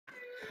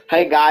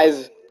Hey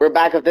guys, we're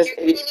back with this You're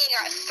idiot. eating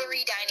at 3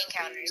 dining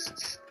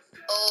counters.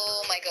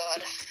 Oh my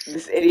god.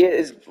 This idiot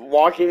is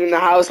walking in the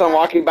house and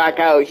walking back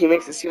out. He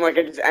makes it seem like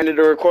I just ended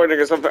the recording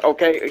or something.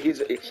 Okay,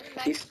 he's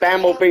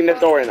spam opening the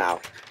door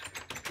now.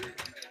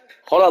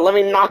 Hold on, let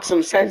me knock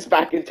some sense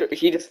back into.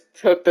 He just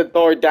took the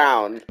door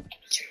down.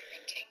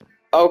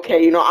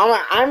 Okay, you know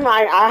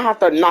I have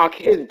to knock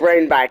his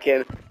brain back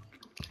in.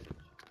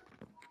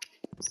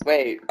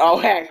 Wait, oh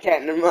heck, I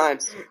can't. Never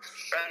mind.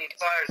 Friendly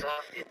fires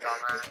off, you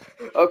dumbass.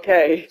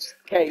 Okay,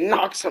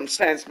 knock some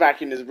sense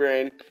back in his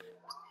brain.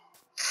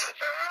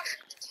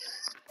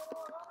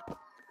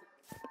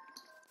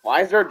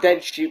 Why is there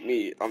dead sheep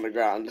meat on the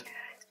ground? And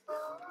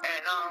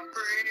I'm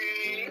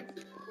free.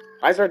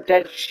 Why is there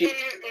dead sheep?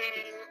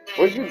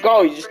 Where'd you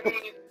go? You just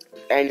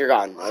and you're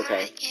gone.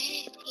 Okay.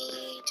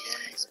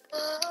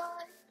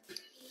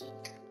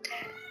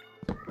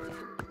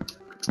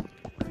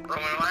 Roman,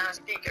 am I on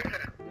speaker?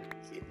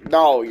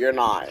 No, you're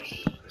not.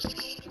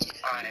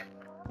 Alright.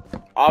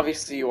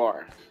 Obviously you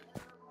are.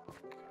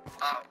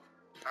 Oh.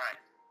 Alright.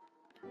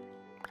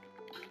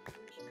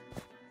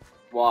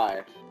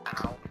 Why?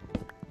 Ow.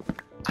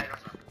 I don't know.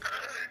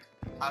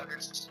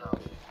 Powdered snow.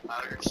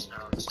 Powdered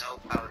snow. Snow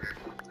powder.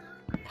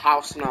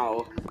 How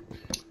snow?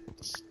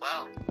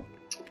 Well,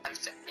 I'm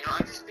just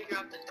figuring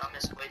out the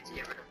dumbest way to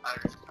get rid of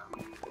powdered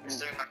snow.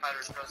 Considering my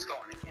powdered snow's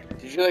going again.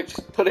 Did you like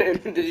just put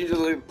it in? Did you just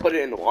like put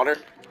it in water?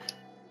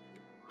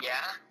 Yeah?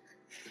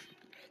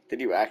 Did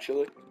you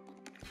actually?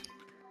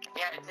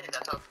 Yeah, I did.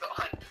 That's how it's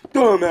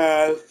going.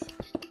 Dumbass.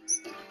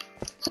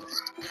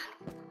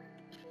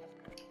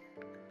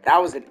 That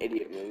was an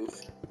idiot move.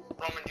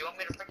 Roman, do you want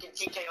me to freaking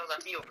TKO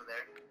that bee over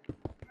there?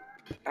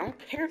 I don't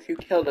care if you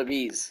kill the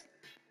bees.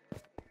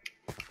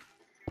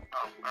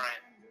 Oh,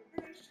 alright.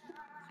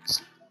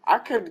 I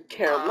could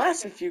care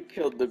less if you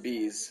killed the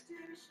bees.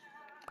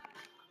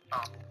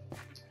 Oh.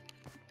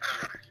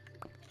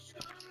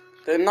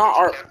 They're not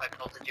our. Care if I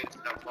pelted you with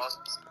no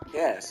wasps?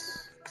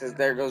 Yes, because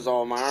there goes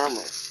all my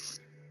armor.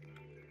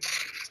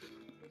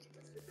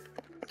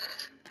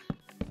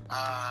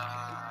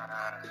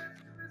 Alright.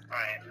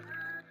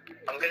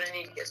 I'm gonna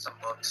need to get some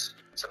books,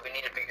 so we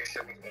need a bigger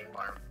sugarcane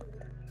farm.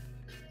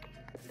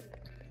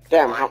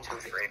 Damn, 1, 2,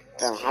 3.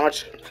 damn, how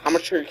much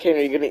sugarcane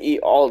are you gonna eat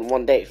all in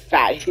one day?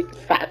 Fat,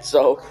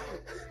 so.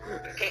 You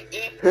can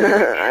eat.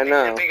 I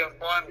know. A bigger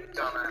farm, you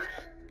dumbass.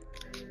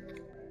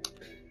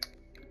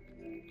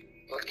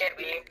 Look at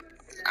me.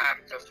 I have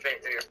to go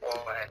straight through your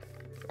forehead.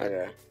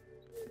 Okay.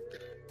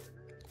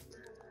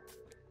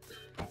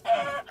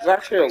 There's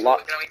actually a lot.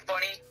 You looking at me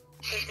funny?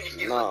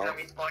 You No. looking at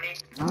me funny?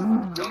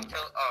 Don't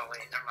kill. Oh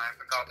wait, never mind. I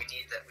forgot we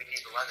need the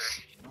leather.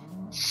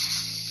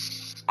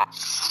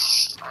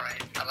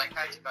 Alright, I like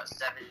how you got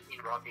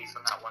 17 raw beef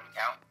on that one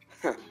count.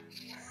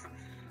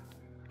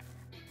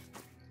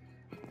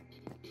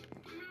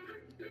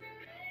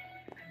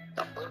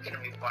 Stop looking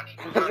at me funny.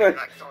 No, you're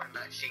not killing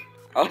that sheep.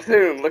 I wasn't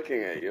even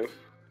looking at you.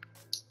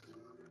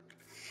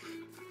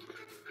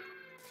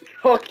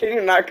 Oh, can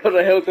you not go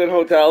to Hilton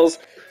Hotels?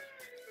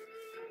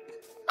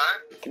 Huh?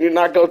 Can you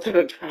not go to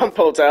the Trump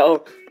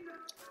Hotel?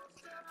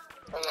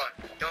 Hold on.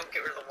 Don't get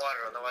rid of the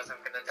water, otherwise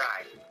I'm gonna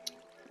die.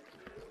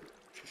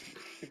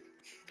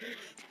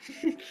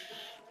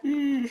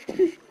 You get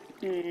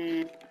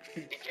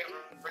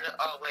rid of.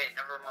 Oh wait,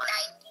 never mind. I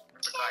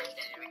forgot I can't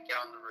even get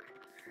on the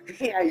roof.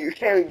 Yeah, you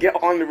can't get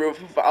on the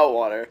roof without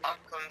water. I'm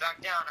coming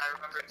back down. I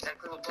remember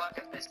exactly what block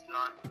I missed it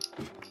on.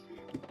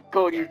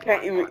 Cole, you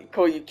can't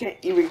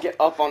even get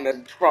up on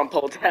the Trump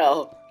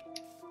Hotel.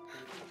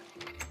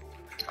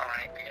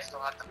 Alright, I guess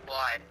I'll have to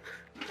fly.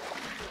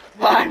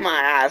 Fly my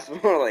ass,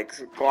 more like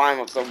climb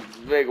up some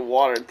big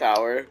water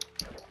tower.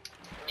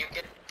 Can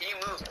you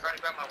move? Try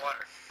to grab my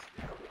water.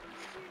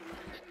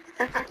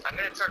 I'm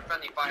gonna turn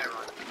friendly fire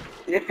on.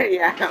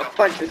 Yeah, I'll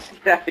punch the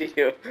shit out of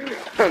you.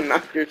 I'll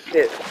knock your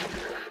shit.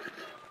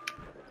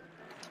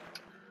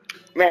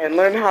 Man,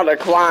 learn how to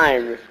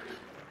climb.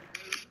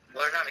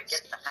 Learn how to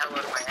get the hell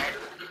out of my head.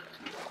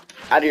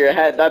 Out of your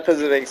head, that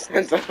doesn't make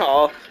sense at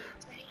all.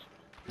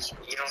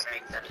 You don't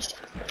make sense.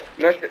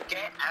 No, Get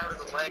out of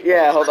the way.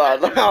 yeah, hold on.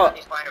 Turn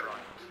friendly fire on.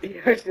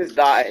 You just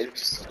died.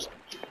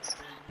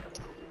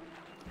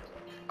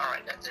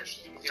 Alright, that's it.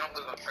 If you don't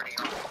move, I'm turning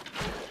on.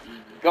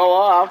 Go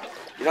off.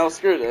 You know,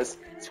 screw this.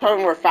 It's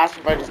probably more faster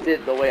if I just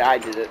did it the way I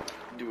did it.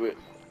 Do it.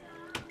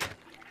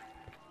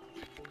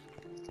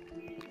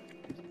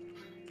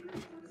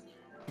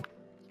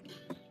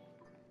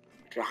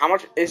 So how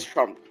much is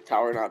Trump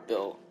Tower not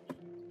built?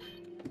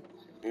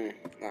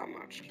 Not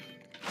much.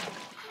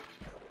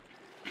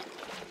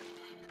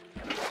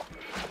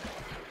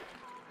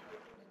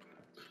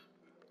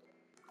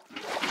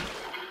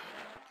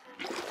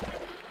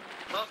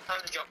 Well,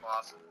 time to jump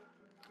off.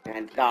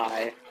 And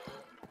die.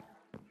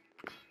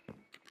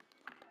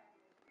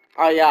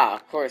 Oh yeah,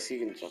 of course you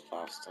can jump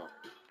off still.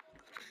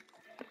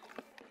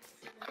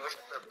 I wish I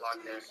could have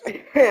blocked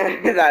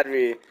this. That'd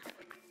be...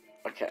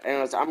 Okay,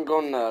 anyways, I'm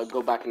going to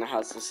go back in the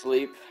house to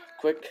sleep.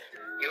 Quick.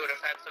 You would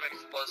have had some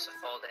explosive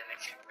fall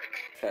damage.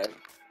 Okay.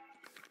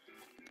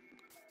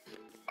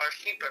 Our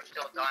sheep are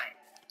still dying.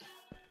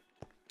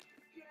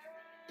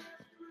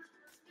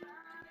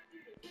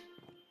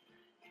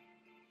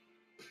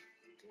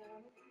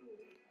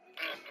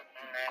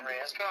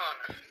 has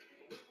gone.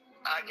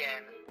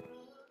 Again.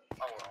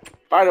 Oh well.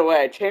 By the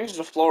way, I changed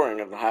the flooring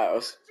of the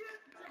house.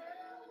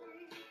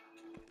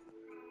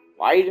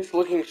 Why are you just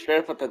looking straight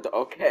up at the door?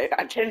 Okay,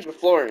 I changed the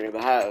flooring of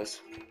the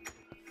house.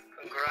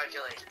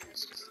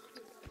 Congratulations.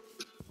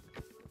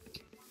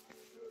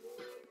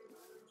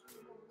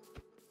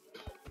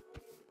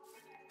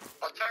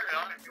 I'll turn it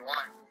on if you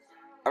want.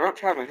 I'm not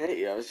trying to hit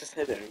you, I was just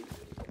hitting.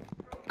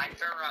 I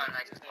turn around and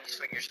I can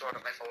swing your sword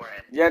on my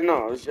forehead. Yeah,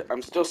 no,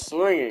 I'm still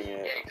swinging Yeah,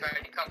 it. you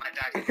tried to cut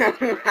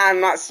my back. I'm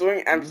not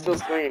swinging, I'm still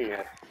swinging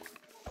it.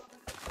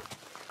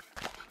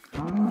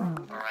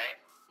 Alright.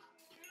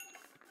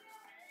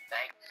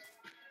 Thanks.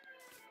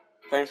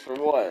 Thanks for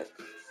what?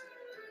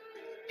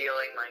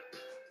 Stealing my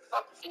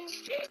fucking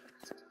shit.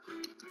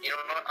 You know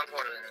what? I'm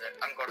going to the nether.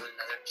 I'm going to the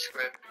nether.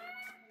 Script.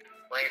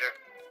 Later.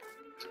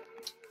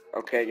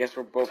 Okay, I guess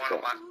we're both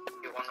going.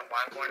 You wanna know why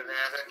I'm going to the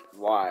nether?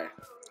 Why?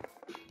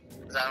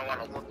 Because I don't want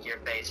to look at your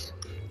face.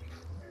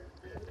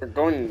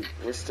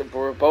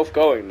 We're both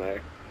going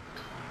there.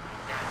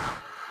 Yeah.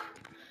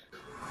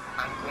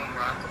 I'm going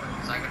where I'm going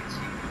because I got to see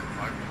the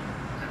apartment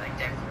that I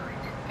definitely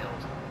didn't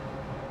build.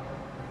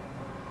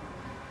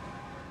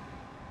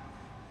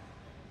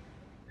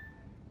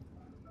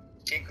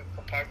 Secret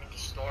compartment to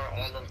store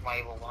all of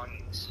my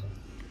belongings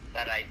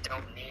that I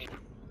don't need.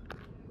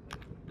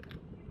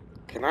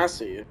 Can I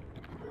see you?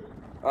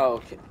 Oh,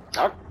 okay.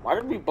 Why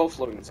did we both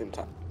load at the same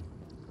time?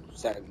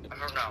 Send. I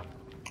don't know.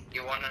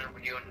 You wanna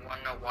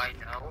know why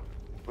no?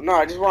 Well, no,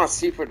 I just want to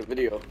see for the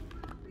video.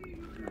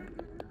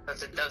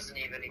 Because it doesn't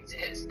even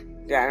exist.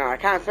 Yeah, I know, I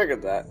kind of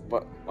figured that,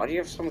 but why do you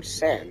have so much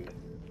sand?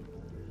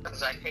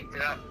 Because I picked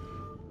it up.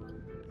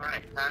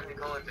 Alright, time to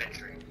go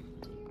adventuring.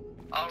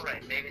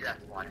 Alright, maybe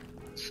that's why.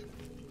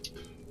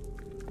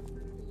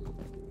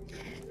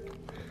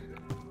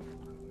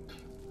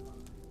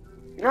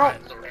 You know,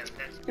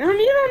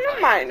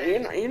 never mind.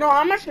 You know,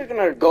 I'm actually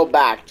gonna go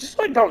back, just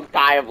so I don't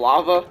die of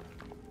lava.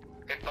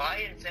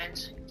 Goodbye,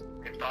 infant.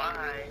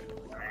 Goodbye.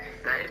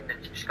 That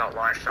infant just got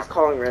launched You're off.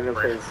 calling random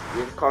things.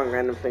 You're calling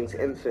random things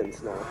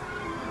infants now.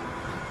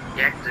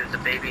 Yeah, because there's a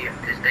baby,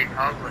 his baby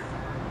hoglet.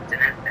 It's an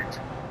infant.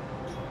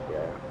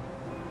 Yeah.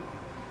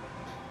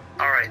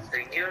 Alright, so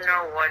you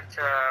know what,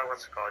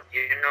 what's it called?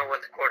 You know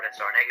what the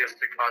coordinates are.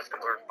 -3 positive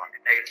or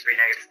 -3,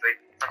 -3.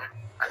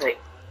 I think.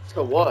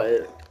 So what?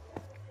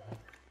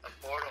 A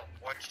portal.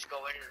 Or just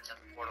go into the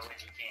portal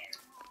if you can.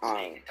 So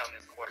you can tell me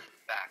the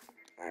coordinates back.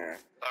 Alright.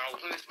 But I'll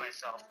lose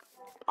myself.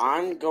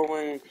 I'm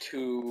going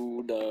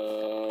to the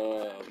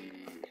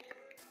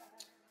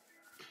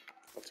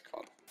what's it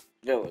called?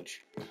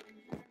 Village.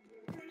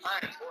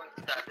 I'm going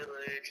to that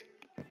village.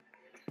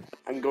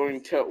 I'm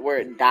going to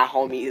where the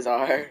homies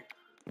are.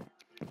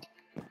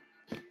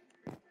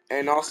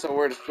 And also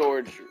where the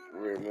storage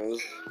room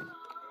is.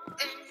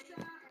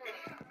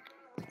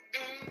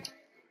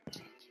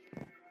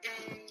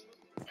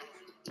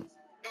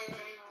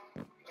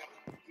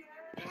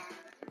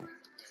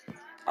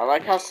 I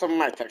like how some of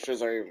my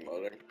textures are even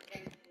loading.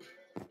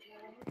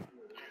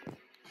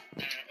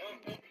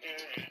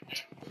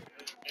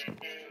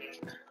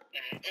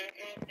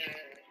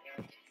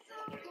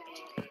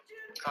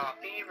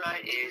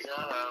 Copyright is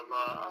a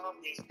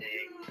lovely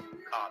thing.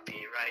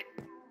 Copyright,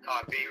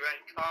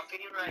 copyright,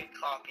 copyright,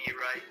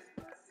 copyright.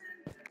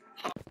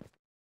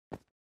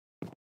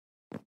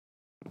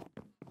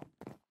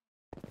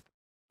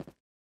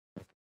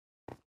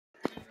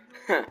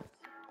 Huh.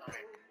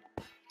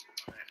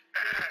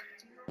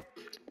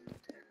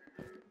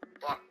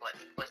 Block,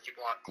 clutchy,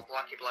 block,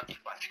 blocky, blocky,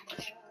 clutch,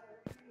 clutch.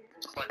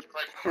 Clutch,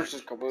 clutch, I clutch.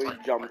 just completely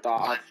jumped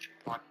off. Clutch,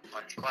 clutch,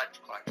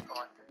 clutch, clutch,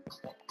 clutch,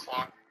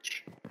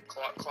 clutch,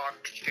 clock, clock,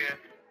 shit.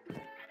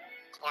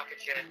 Clock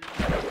it, shit.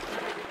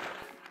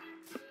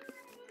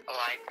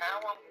 Like how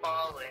I'm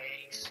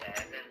falling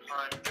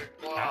 700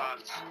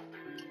 blocks.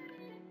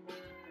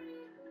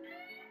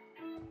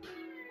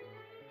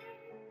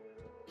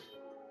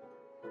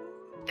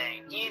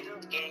 Thank you,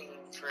 game,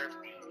 for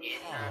being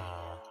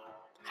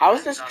How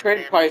is this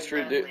trade price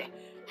reduced?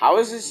 How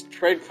is this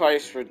trade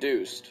price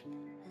reduced?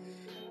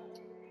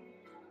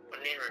 What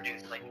do you mean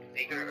reduced? Like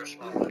bigger or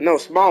smaller? No,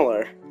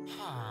 smaller.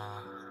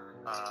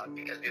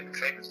 Because we haven't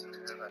traded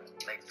with them in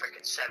like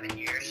freaking 7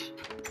 years.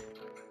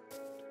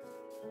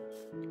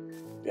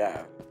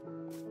 Yeah. I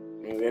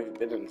mean, we haven't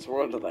been in this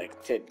world we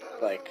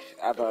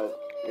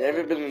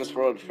haven't been in this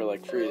world for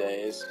like 3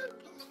 days.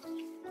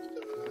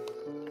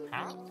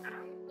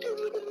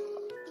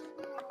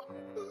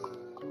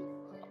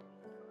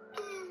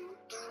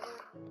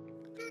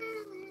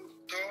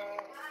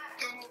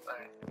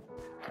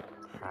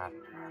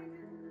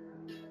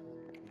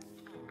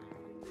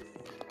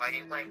 Why do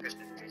you like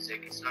Christmas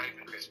music? It's not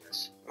even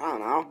Christmas. I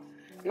don't know.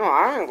 No,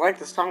 I don't like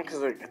the song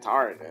because of the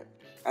guitar in it.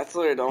 That's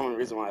literally the only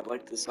reason why I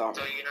like this song.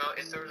 So, you know,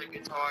 if there was a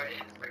guitar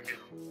in freaking,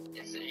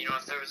 if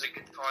there was a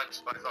guitar in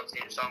SpongeBob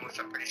theme song, which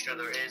I'm pretty sure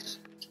there is,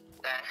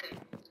 then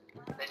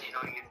you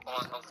know, you'd fall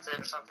in love with it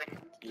or something.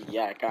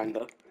 Yeah,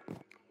 kinda.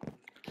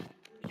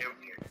 You're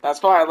weird.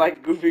 That's why I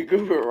like Goofy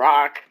Goober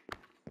Rock.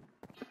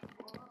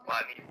 Well,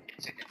 I mean,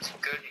 it's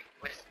good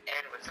with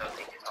and without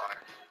the guitar.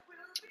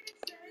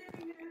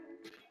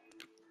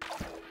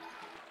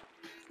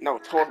 No,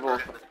 it's I've horrible.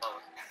 heard it with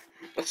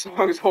both. The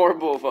song's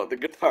horrible about the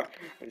guitar.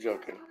 I'm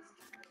joking.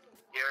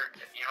 You're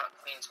not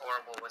Queen's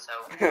horrible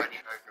without Freddie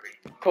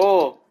Mercury.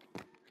 Cool.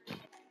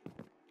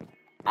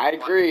 I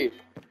agree.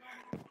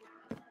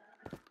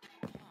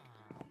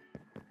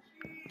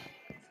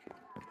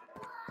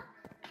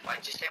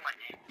 Why'd you say my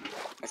name?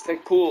 I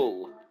said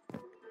cool.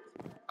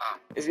 Oh,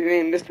 Is your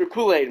name Mr.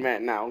 Kool-Aid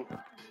Man now?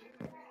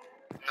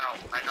 no,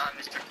 I'm not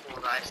Mr.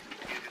 Cool Eyes.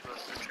 You to go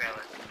to the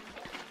trailer.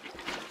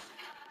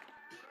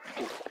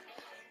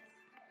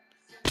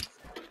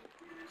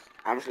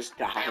 I'm just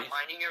dying. I'm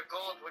mining your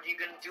gold. What are you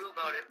gonna do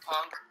about it,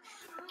 punk?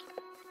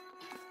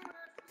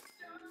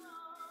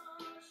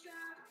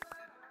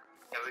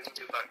 Yeah, we can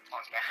do about it,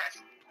 punk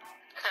ass.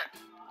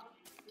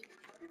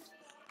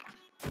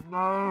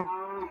 No.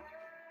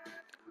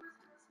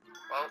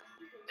 Well,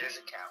 there's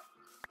a cow.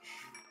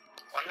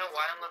 Wanna know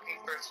why I'm looking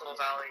for Soul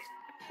Valley?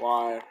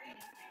 Why? If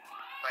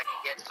I can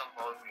get some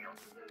oatmeal.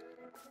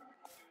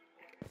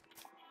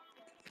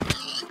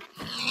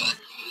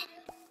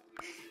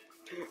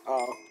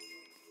 Oh.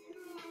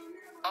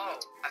 Oh,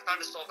 I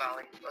found a Soul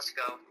Valley. Let's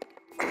go.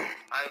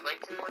 I'd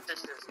like to know what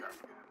this is, though.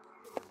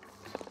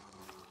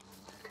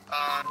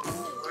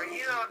 Were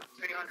you out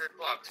 300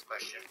 blocks?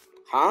 Question.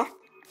 Huh?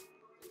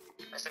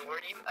 I said, were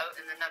you out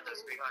in the nether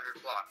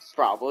 300 blocks?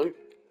 Probably.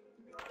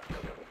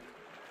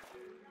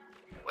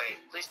 Wait,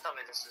 please tell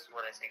me this is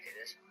what I think it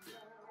is.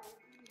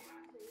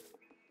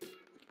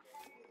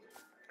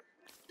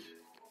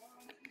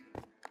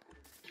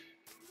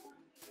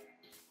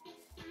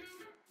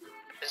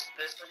 This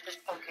was just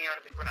poking out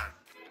of the ground.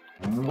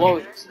 What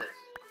What is this?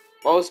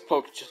 was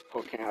just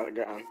poking out of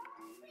the ground?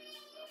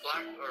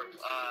 Black or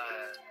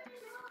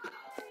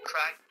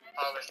cracked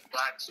polished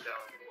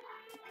blackstone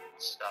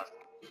stuff.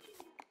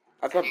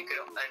 That's a You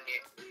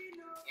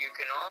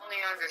can only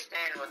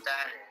understand what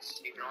that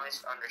is. You can only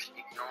certain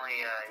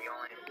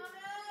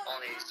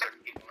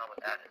people know what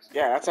that is.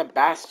 yeah, that's a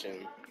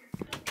bastion.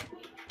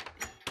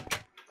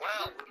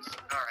 Well,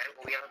 alright,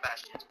 well we have a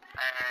bastion.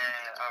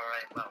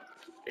 Alright, well.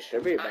 It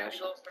should be a Time to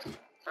bastion.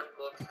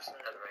 go for some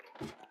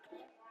netherite.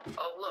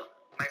 Oh look,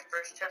 my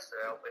first chest that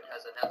I opened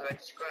has a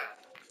netherite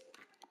scrap.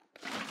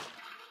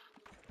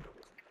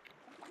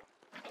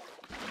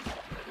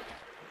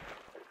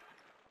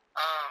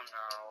 Oh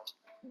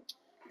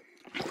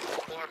no.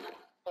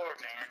 Poor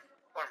man.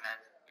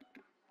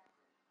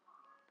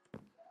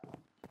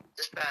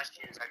 This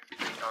bastion is actually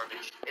pretty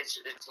garbage. It's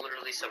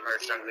literally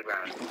submerged under the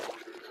ground.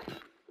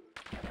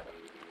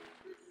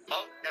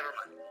 Oh, never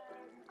mind.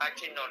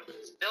 Actually, no,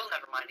 still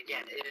never mind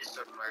again. It is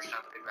submerged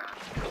under the ground.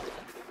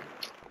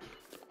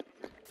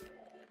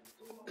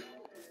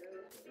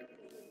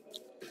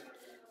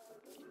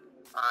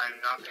 I'm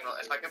not gonna.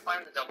 If I can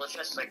find the double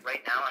chest like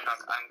right now, I'm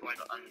going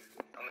to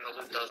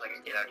loot those. I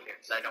can get out of here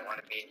because I don't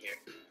want to be in here.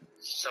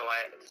 So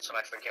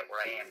I forget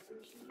where I am.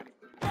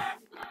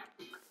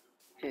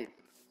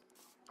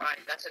 Alright,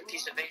 that's a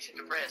piece of ancient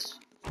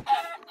debris.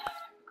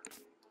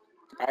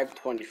 I have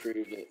 23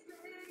 of it.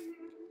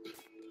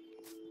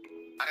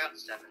 I got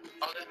 7.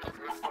 Oh, there's no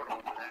room portal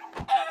over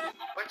there.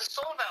 Where'd the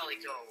Soul Valley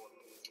go?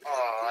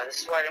 Oh,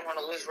 this is why I didn't want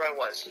to lose where I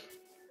was.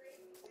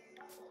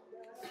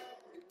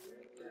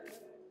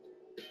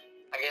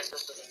 I guess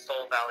this is the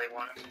Soul Valley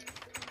one.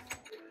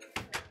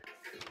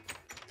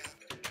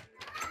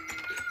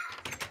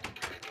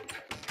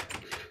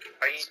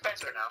 Are you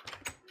Spencer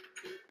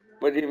now?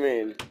 What do you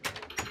mean?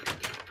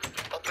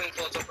 Open,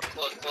 close, open,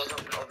 close, close,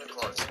 open, open,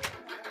 close.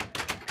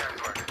 Turn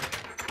corner.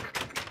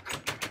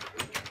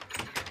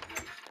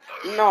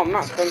 No, I'm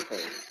not Spencer.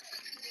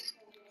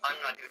 I'm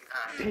not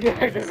doing that.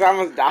 Yeah, because I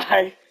almost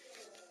died.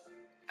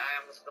 I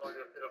almost fell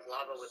into a pit of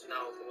lava with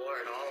no floor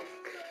at all.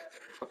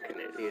 Fucking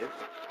idiot.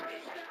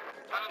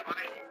 I'm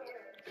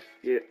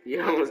hiding.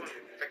 You almost.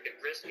 Freaking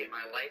risking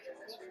my life in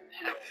this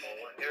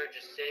hellhole, and they're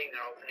just sitting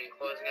there opening and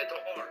closing a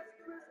door.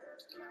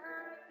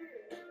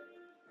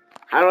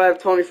 I don't have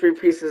 23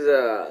 pieces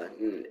of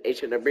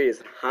ancient debris.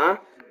 Huh?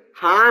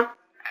 Huh?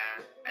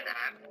 And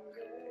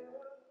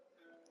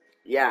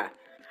Yeah.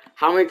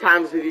 How many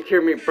times did you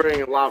hear me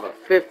burning in lava?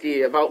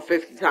 50, about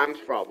 50 times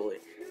probably.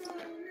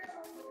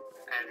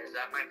 And is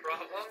that my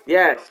problem?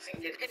 Yes. I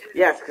don't think it is.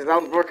 Yes, because I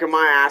was working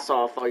my ass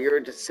off while you were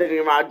just sitting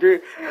around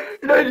doing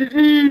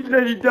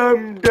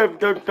dum dum dum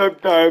dum dum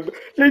dum.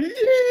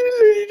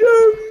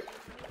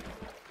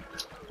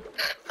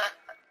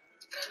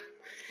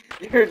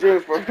 You're doing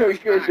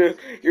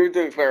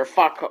for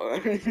fuck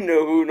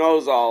who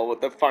knows all what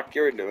the fuck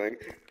you're doing.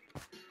 You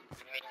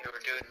mean you were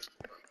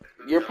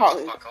doing? You're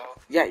probably Fuck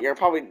off. yeah, you're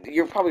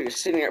probably just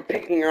sitting there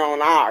picking your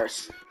own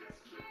arse.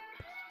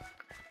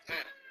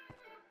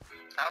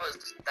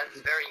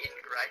 That's very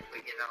incorrect,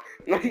 but you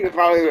know. No, you're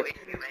probably Also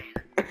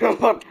inhumane.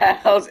 what the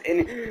hell's in?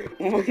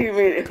 What do you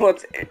mean?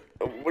 What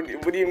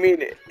do you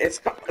mean?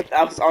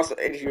 That was also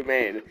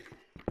inhumane.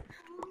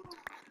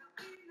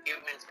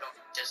 Humans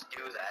don't just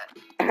do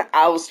that.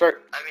 I will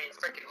start. I mean,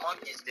 freaking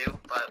monkeys do,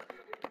 but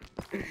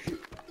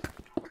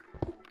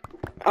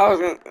I was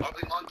gonna. are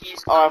we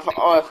monkeys? I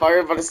thought you were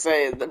about to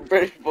say the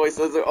British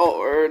voices,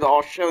 or the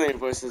Australian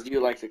voices, you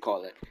like to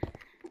call it.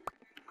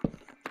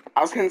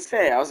 I was gonna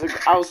say,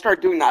 I'll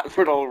start doing that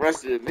for the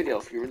rest of the video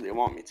if you really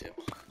want me to.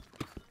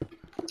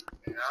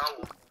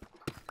 No.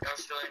 Your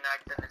Australian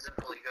accent isn't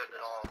really good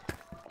at all.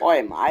 Oh,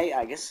 am I?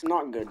 I guess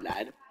not good,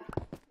 lad.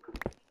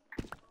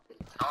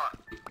 Not.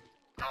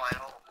 No, I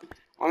don't.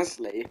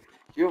 Honestly,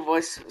 your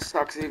voice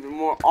sucks even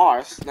more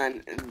arse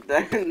than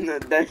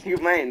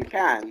Humane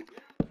can.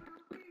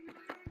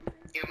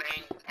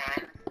 Humane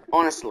can.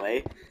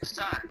 Honestly,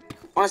 Son.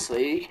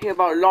 you hear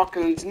about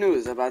Lachlan's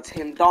news about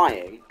him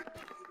dying?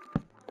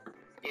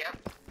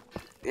 Yep.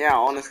 Yeah,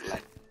 honestly.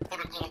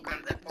 Put a glove gun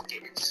in their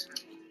pockets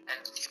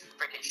and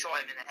freaking shot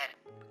him in the head.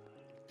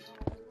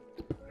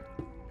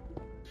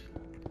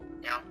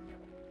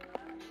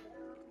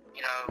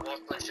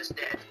 Lachlan's just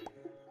dead.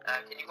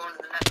 Can you go into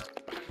the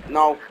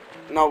nether?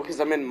 No, because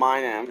I'm in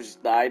mine and I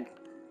just died.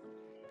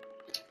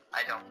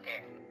 I don't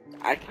care.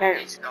 I I can't.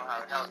 need to know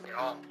how the hell to get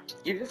home.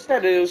 You just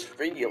said it was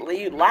free.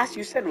 Last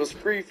you said was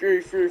free.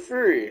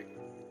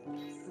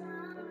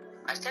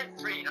 I said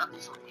free, not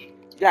free.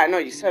 Yeah, I know,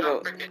 you said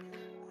Not it.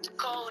 freaking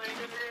calling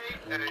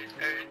it.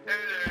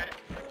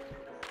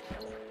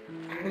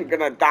 I'm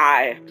gonna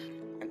die.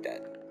 I'm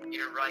dead.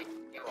 You're right.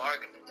 You are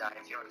gonna die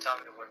if you don't tell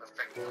me where the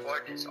freaking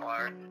coordinates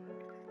are.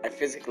 I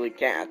physically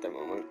can't at the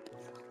moment.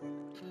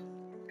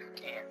 You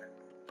can.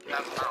 You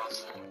have a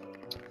mouse.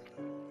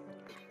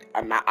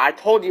 I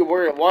told you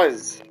where it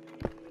was.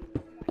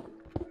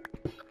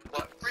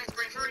 What? Free.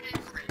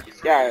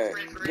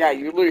 Yeah,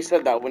 you literally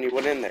said that when you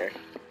went in there.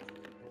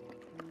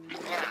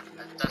 Yeah,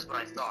 that's what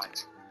I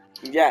thought.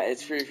 Yeah,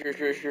 it's free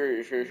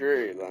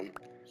then.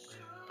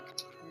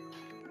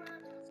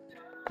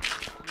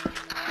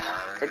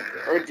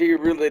 Or do you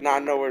really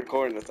not know where the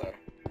coordinates are?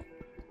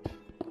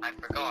 I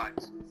forgot.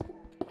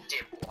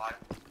 Dipwad.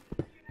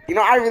 You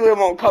know, I really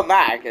won't come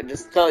back and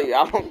just tell you.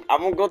 I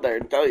won't go there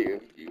and tell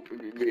you if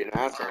you be an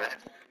asshole. Alright.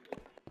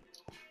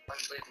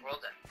 Let's leave the world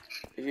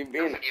then. If you be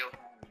No an... video.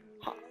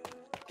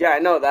 Yeah, I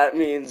know, that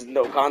means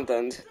no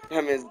content.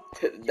 That means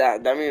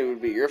that means it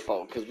would be your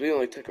fault, because we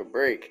only took a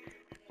break.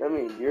 That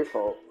means your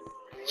fault.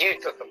 You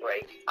took a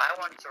break. I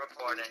wanted to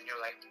record and you're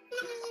like...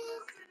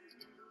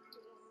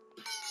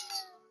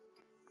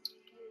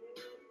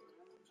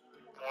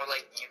 More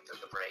like you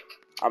took a break.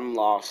 I'm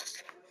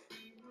lost.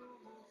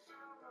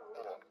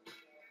 Cool.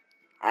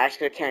 I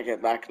actually can't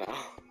get back now.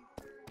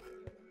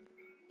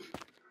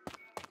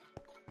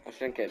 I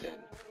think I did.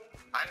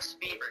 I'm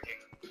speed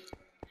bridging.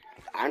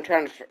 I'm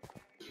trying to...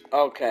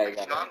 Okay,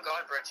 No, got I'm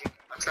god bridging.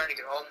 I'm trying to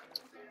get home.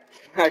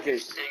 it. Okay, You're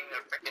sitting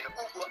there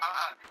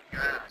freaking...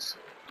 your ass.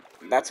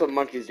 that's what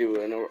monkeys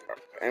do,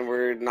 and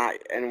we're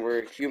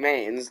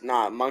humanes,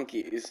 not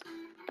monkeys.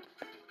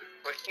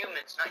 We're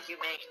humans, not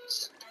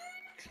humanes.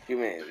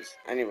 Humans.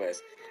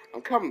 Anyways,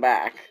 I'm coming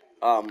back.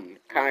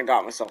 Kind of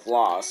got myself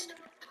lost.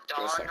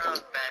 Dawn For a second.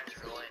 of Ben's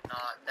really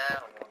not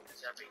that one,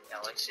 as every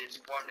galaxy is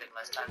formed in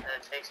less time than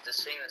it takes to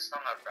sing the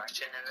song of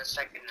fraction in a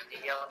second, and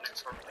the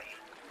elements were made.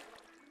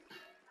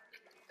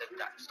 The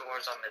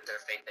dinosaurs omitted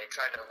their fate. They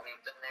tried to leave,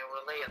 then they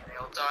were late, and they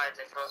all died.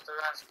 They froze their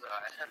ass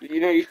died.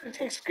 You know, you should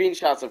take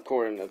screenshots of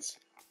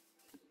coordinates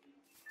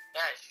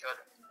Yeah, I should.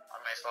 On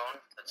my phone,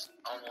 that's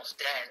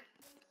almost dead.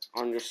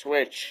 on your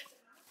Switch.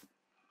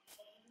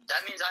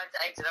 That means I have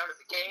to exit out of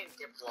the game,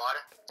 dipwad.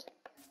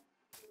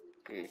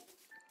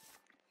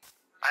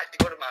 I have to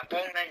go to my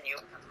home menu,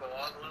 go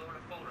all the way over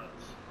to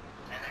photos,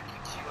 and that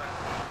kicks you out.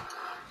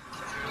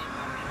 So if you really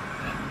want me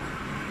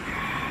to do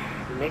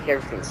that, You make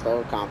everything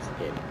so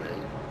complicated,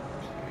 man.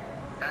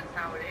 that's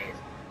how it is.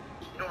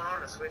 You don't know how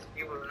to switch,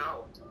 you will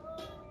know.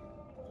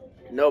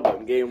 No, but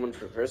I'm getting one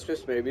for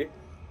Christmas, maybe.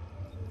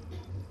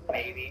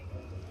 Maybe.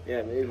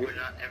 Yeah, maybe.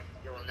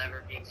 You will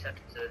never be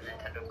accepted to the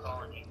Nintendo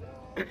colony.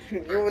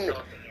 You For wouldn't-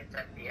 insulting its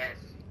FPS.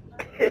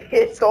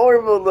 It's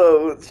horrible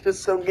though. It's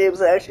just some games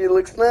that actually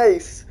looks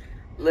nice.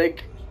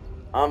 Like,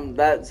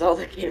 that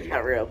Zelda game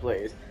that Rail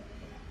plays.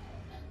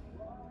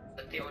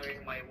 That's the only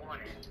reason why you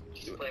want it.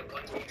 You play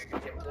one game, you're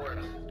gonna get bored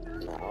of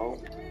it.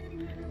 No.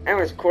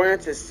 Anyways,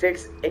 coordinates is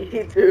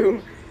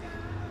 682.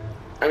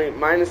 I mean,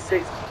 minus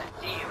 6.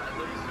 See you, I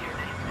literally see your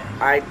name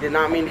tag. I did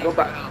not mean to go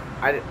back.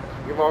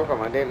 You're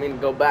welcome. I didn't mean to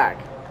go back.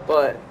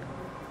 But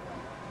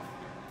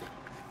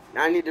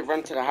now I need to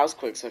run to the house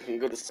quick so I can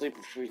go to sleep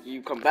before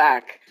you come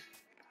back.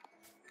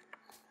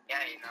 Yeah,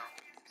 you know.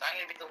 So I'm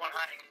gonna be the one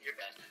hiding in your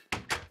bed.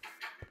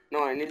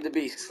 No, I need to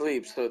be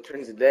asleep so it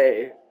turns a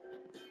day.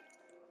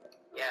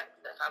 Yeah,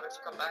 then how about you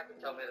come back and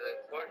tell me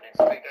the coordinates,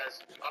 because,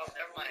 oh,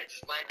 never mind, I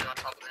just landed on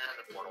top of the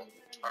nether portal.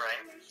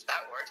 Alright,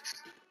 that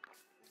works.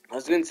 I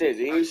was gonna say,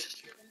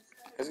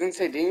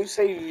 didn't you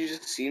say you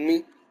just seen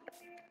me?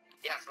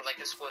 Yeah, for like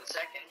a split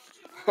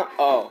second.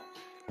 Oh.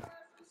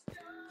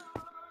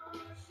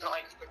 Not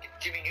like freaking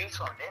Jimmy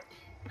Neutron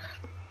did.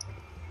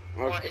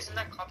 Okay. What, isn't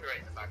that copyright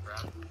in the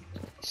background?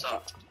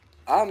 So,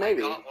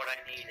 Maybe. I got what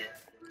I needed.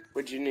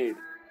 What'd you need?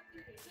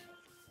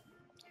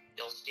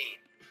 You'll see.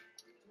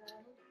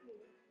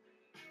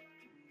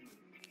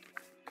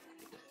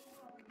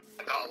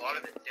 I got a lot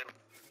of it too.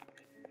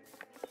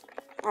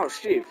 Oh,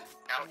 Steve.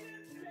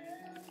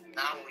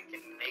 Now we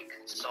can make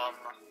some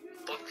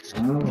books,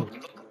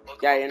 book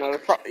Yeah,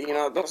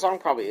 the song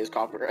probably is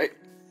copyright.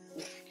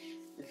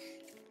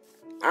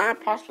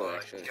 Possibly Put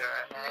actually. your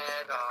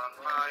head on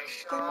my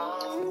shoulder.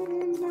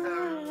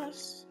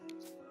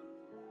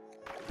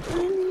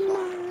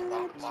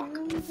 Bonk, bonk.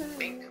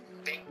 Bink,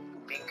 bink,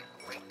 bink,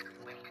 wink,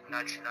 wink,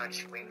 nudge,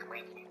 nudge, wink,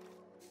 winky.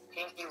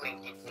 Tinky,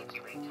 winky, tinky,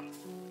 winky.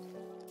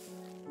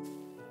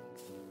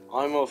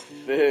 I'm a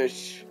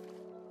fish.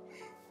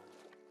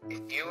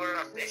 If you were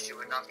a fish, you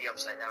would not be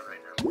upside down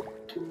right now.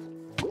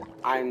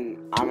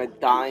 I'm a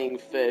dying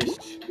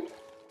fish.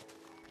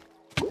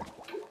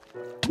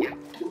 Yep.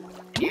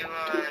 You,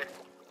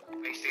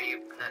 make sure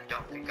you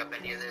don't pick up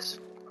any of this,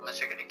 unless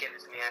you're gonna give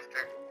it to me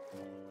after.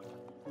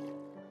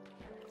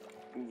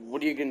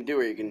 What are you gonna do?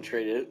 Are you gonna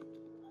trade it?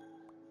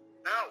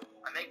 No,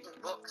 I'm making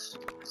books,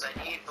 because I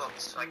need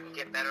books so I can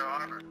get better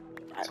armor.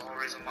 That's the whole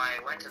reason why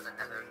I went to the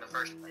Nether in the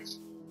first place.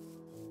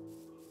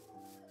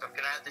 So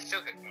can I have the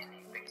sugar candy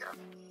you picked up?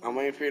 I'm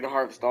waiting for you to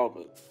harvest all of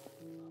it.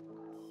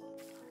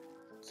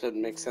 So it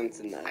makes sense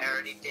in that. I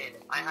already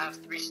did. I have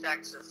 3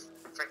 stacks of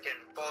frickin'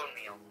 bone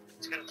meal.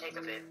 It's gonna take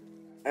a bit.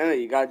 I know,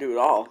 you gotta do it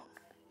all.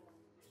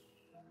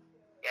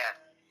 Yeah.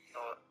 So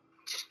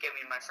just give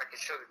me my frickin'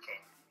 sugar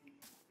cane.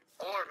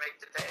 Or make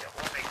the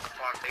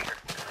farm bigger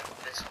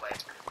this way.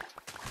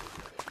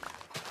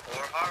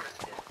 Or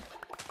harvest it.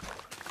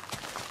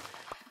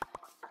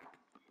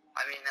 I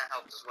mean that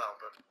helps as well,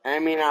 but I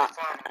mean, I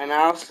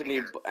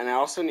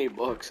also need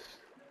books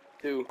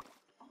too.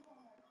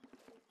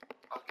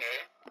 okay.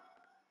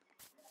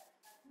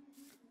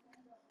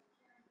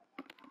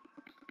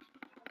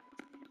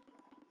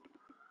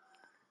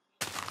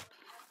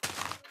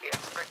 Yeah,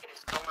 frickin'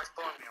 so much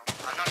bone meal.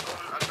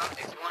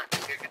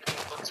 If you're gonna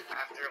need books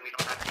after and we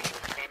don't have any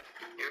sugar cane,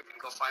 you're gonna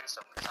go find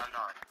some, because I'm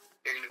not.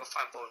 You're gonna go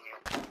find bone meal,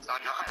 because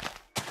I'm not.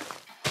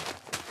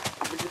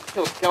 I would just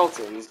kill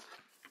skeletons.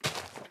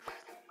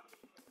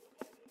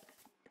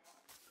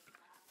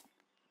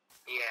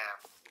 Yeah,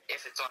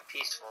 if it's on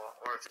peaceful,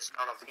 or if it's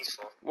not on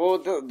peaceful. Well,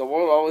 the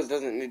world always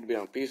doesn't need to be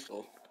on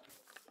peaceful.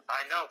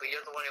 I know, but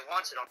you're the one who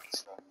wants it on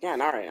peaceful. Yeah,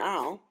 not right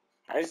now.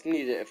 I just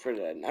need it for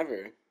the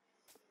Never.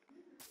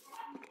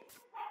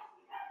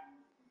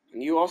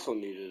 And you also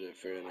needed it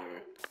for the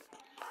Never.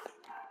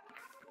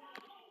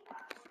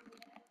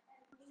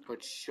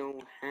 Put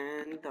your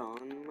hand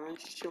on my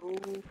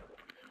shoulder.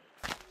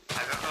 I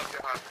don't know if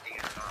you're harvesting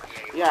it or not.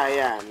 Yeah, I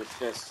am. It's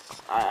just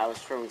I was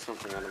throwing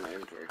something out of my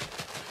inventory.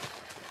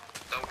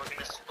 So we're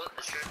gonna split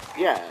the sugar.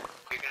 Yeah.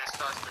 You're gonna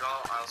start it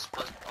all. I'll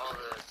split all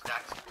the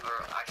stacks,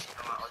 or actually,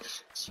 no, I'll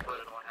just split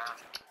it in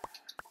half.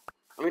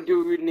 I mean,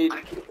 do we need to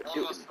I'm keep?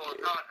 almost full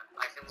done.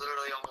 I can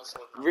literally almost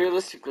full done.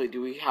 Realistically,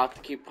 do we have to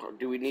keep?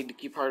 Do we need to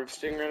keep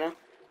harvesting right now?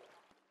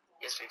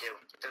 Yes, we do.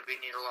 Because we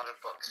need a lot of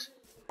books.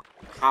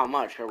 How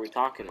much are we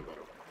talking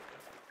about?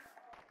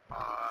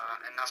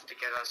 Enough to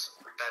get us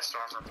the best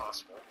armor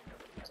possible.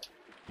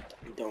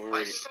 Don't Why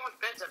worry. is there so much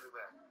beds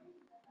everywhere?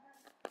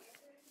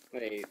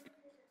 Wait.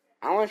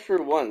 I only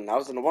threw one. That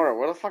was in the water.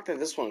 Where the fuck did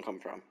this one come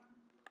from?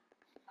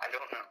 I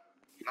don't know.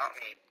 Not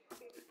me.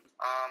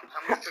 How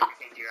much sugar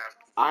cane do you have?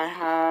 I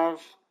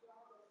have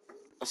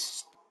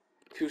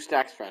 2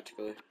 stacks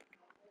practically.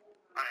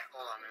 Alright,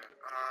 hold on a minute.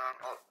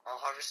 I'll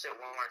harvest it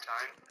one more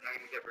time, and I'm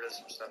gonna get rid of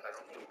some stuff I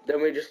don't need.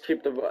 Then we just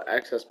keep the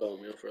excess bone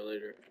meal for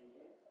later.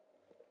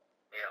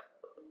 Yeah.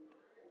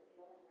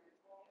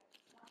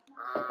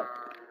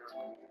 Alright.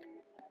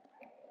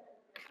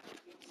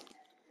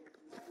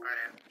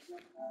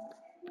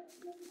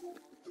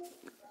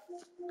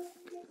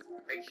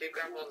 Make sure you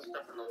grab all the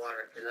stuff in the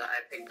water, because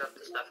I picked up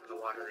the stuff in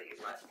the water that you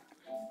left.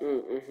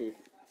 Mm-hmm.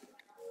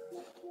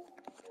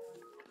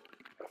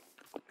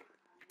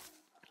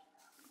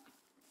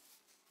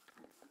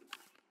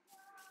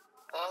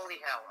 Holy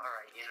hell,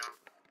 alright,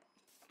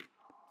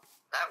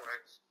 that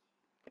works.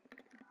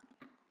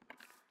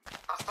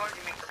 How far do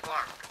you make the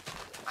farm?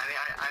 I mean,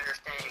 I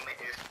understand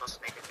you're supposed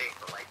to make it big,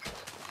 but, like,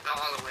 not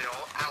all the way to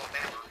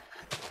Alabama.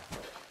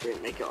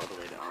 Didn't make it all the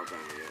way to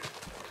Alabama yet.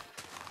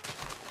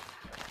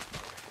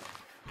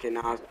 Okay,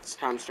 now it's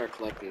time to start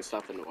collecting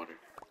stuff in the water.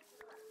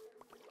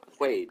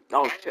 Wait,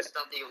 oh and shit. the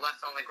stuff that you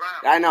left on the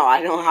ground. I know,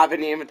 I don't have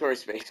any inventory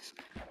space.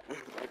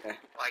 Okay.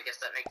 Well, I guess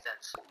that makes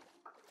sense.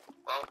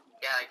 Well,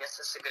 yeah, I guess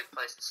this is a good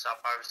place to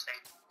stop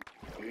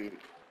harvesting.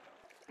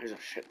 There's a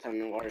shit ton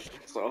of water,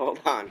 so hold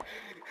on.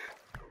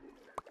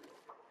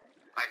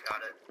 I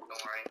got it, don't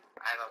worry.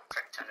 I have a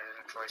frick ton of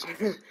inventory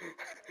space.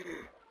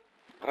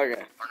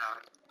 Okay. Or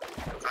not.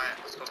 Alright,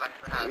 let's go back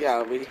to the house.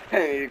 Yeah, we need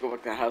to go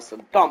back to the house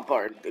and dump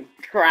our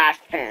trash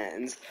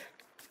cans.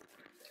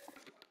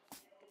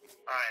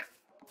 Alright.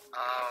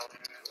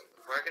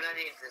 We're gonna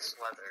need this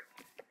leather.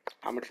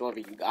 How much leather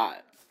you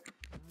got?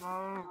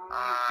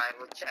 I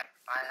will check.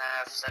 I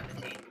have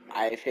 17.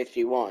 I have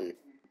 51.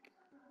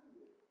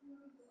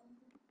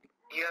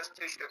 You have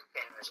 2 sugar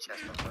cane in this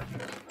chest, by the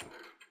way.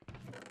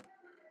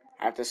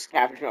 I have to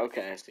scavenge.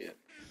 Okay, I see it.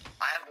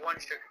 I have 1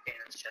 sugar cane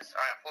in this chest.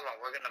 Alright, hold on.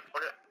 We're gonna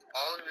put it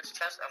all in this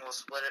chest and we'll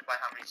split it by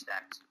how many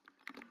stacks.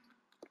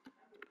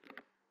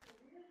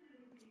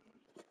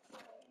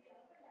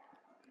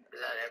 Is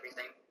that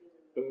everything?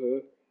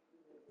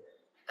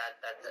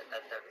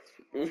 That's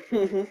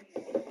everything.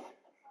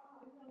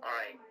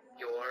 Alright,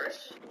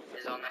 yours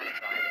is on that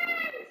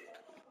side.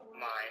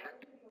 Mine.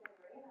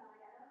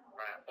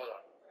 Alright, hold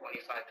on.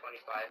 25,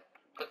 25.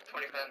 Put the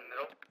 25 in the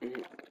middle.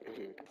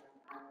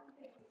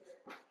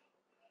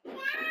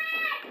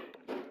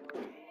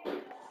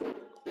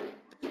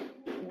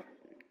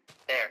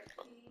 There.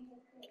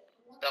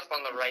 Stuff on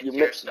the right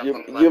here, stuff on the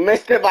left. You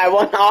missed it by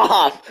one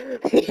off.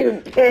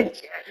 You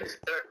bitch. Yeah,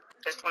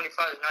 because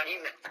 25 is not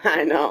even.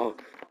 I know.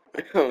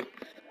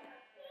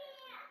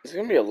 There's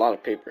gonna be a lot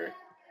of paper.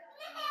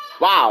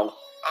 Wow.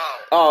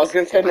 Oh. Oh, I was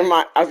gonna say,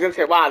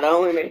 wow, that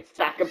only made a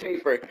stack of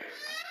paper.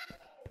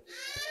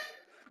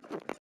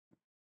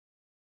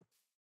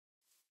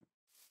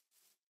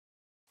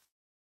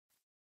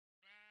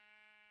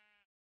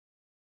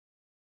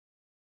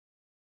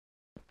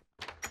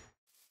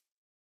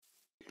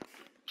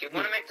 Do you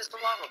want to make this a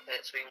lava pit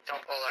so you can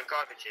dump all our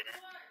garbage in it?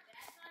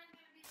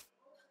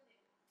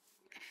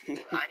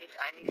 I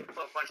need to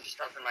put a bunch of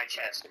stuff in my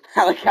chest.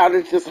 I like how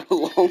there's just a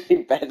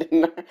lonely bed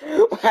in there.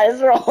 Why is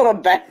there all a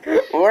bed?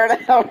 Where the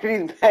hell are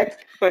these beds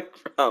coming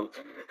from? I don't know.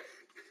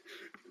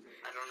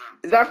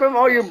 Is that from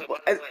all your... Also, by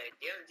the way,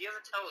 do you have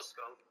a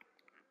telescope?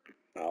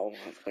 No, I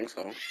don't think so.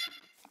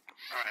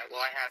 Alright,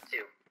 well I have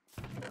two.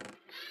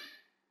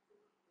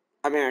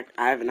 I mean,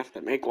 I have enough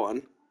to make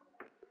one.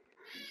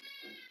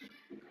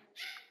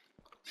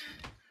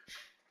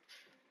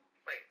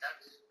 Wait,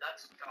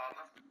 that's dumb.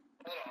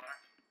 Hold on.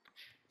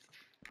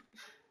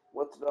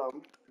 What's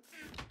dumb?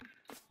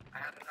 I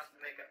have enough to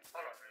make it.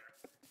 Hold on a minute.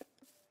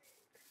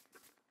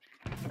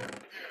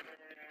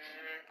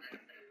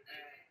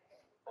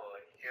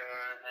 Put your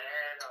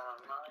head on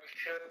my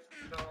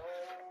shoulder.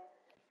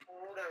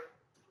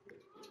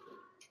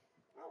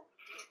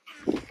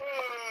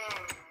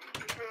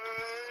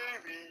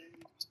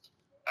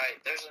 Alright,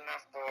 there's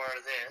enough for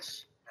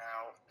this.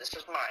 Now, this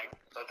is mine,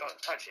 so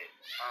don't touch it.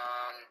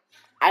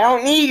 I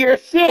don't need your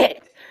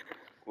shit!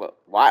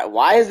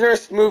 Why is there a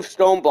smooth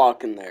stone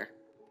block in there?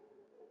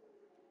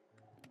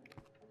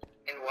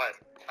 In what?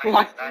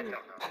 What? I don't know.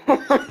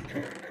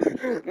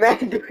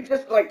 Man, do we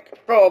just like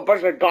throw a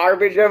bunch of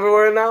garbage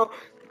everywhere now?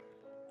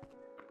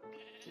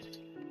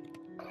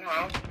 I don't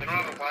know. We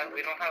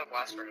don't have a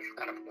blast furnace.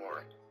 We're kind of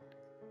bored.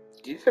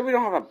 Did you say we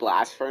don't have a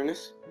blast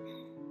furnace?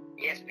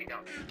 Yes, we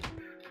don't.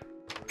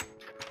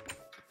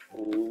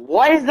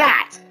 What is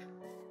that?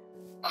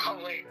 Oh,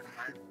 wait.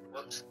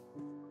 Whoops.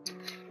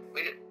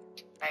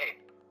 Hey,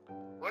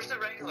 where's the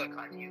regular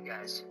kind of you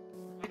guys?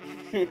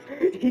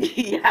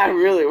 Yeah,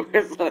 really.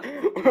 Where's the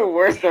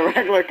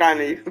regular kind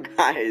of you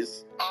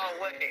guys? Oh,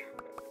 wait.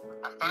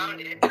 I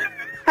found it.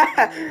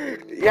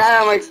 Yeah,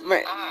 that makes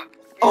me.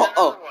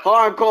 Oh, hold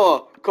on,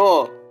 Cole.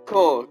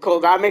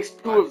 That makes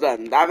two of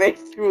them.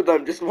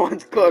 Just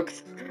one's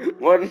cooked.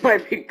 One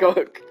might be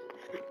cooked.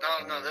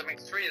 No, that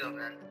makes three of them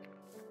then.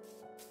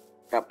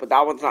 Yeah, but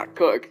that one's not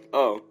cooked.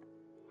 Oh.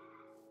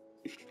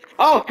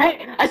 Oh,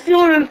 hey! I see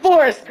one in the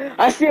forest!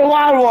 I see a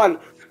wild one!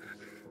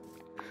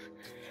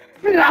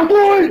 That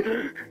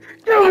one!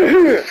 Get over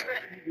here!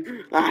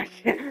 Ah,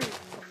 shit.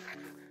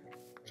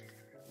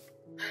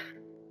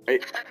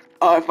 Wait.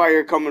 Oh, I thought you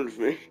were coming with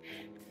me.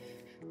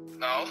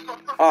 No.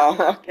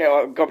 Oh, okay,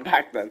 well, go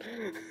back then.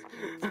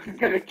 I'm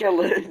gonna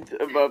kill it,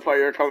 but I thought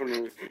you were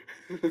coming with me.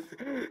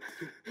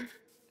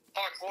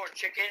 Hardcore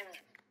chicken.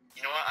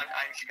 You know what?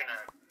 I'm just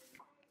gonna.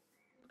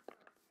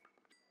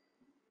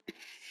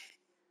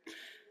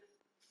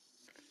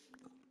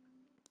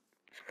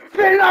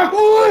 They're not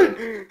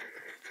good!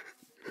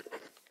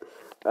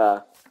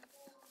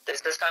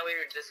 This is how we.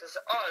 This is.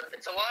 Oh,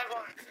 it's a live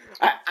one.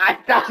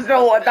 That's the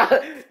one.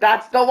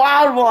 That's the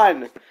wild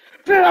one.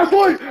 They're not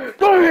good.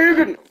 Don't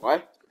even.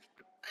 What?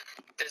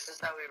 This is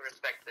how we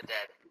respect the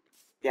dead.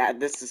 Yeah,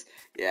 this is.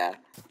 Yeah.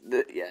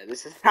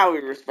 This is how we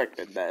respect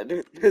the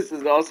dead. This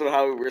is also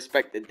how we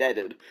respect the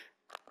deaded.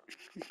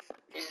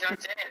 He's not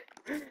dead.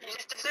 He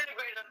just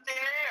disintegrated up in the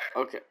air.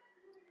 Okay.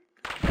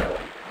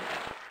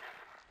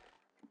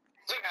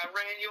 Look, I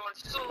ran you on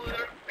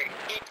solar.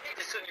 He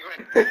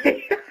disintegrated.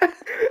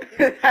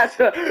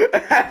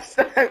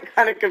 I'm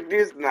kind of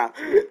confused now.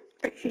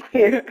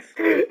 he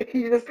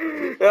just.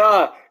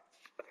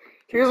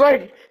 He was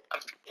like.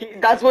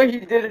 That's what he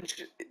did.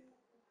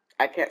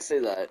 I can't say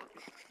that.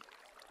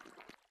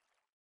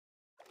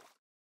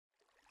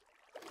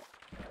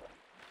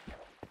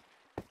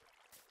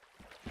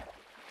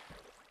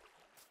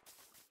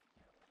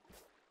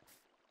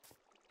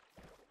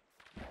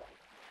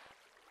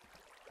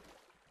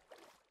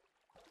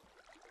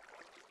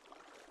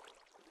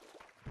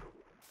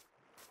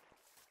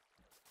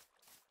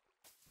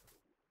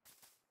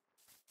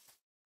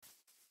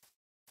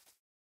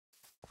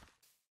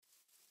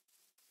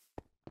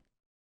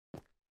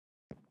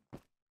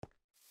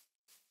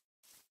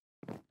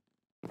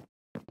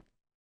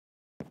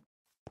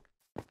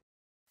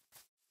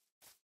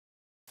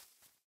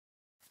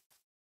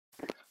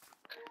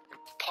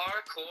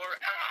 Parkour.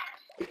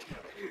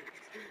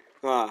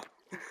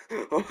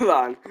 Hold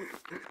on.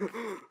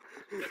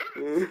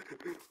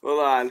 Hold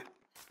on.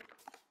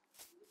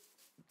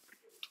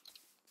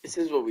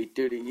 This is what we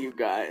do to you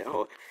guys.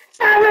 Oh,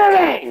 stop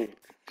moving!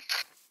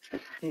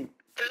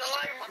 There's a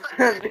light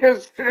one.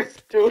 There's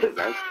two of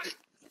them.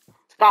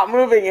 Stop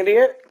moving,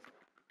 idiot!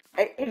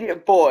 Hey,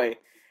 idiot boy!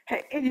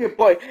 Hey, idiot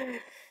boy!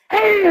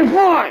 Hey, idiot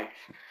boy!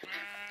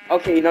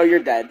 Okay, you know you're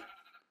dead.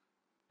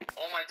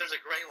 Oh my, there's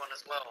a gray one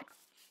as well.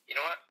 You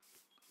know what?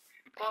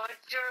 Put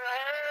your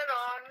head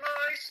on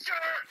my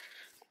shirt.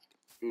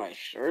 My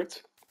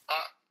shirt?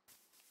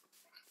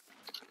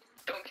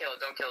 Don't kill,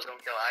 don't kill,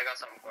 don't kill. I got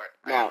something for it.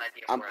 I No, got an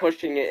idea I'm for it.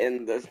 pushing it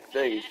in the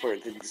thing for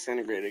it to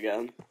disintegrate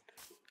again.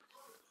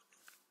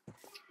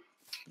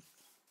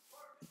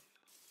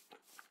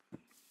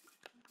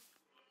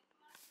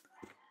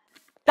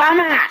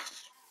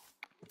 Dumbass!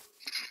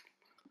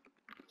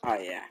 Oh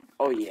yeah,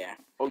 oh yeah,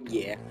 oh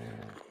yeah.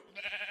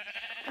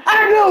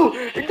 I know!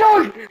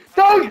 Dog!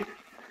 Dog!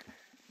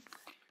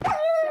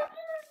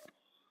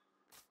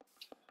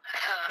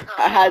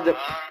 I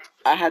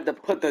had to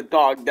put the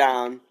dog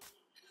down.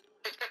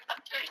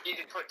 You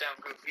can put down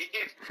Goofy.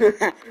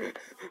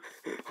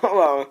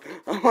 Hold on,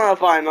 I wanna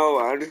find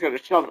over. I'm just gonna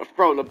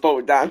throw the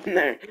boat down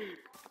there.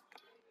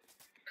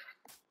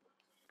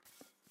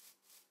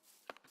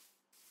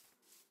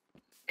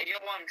 Hey, you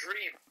want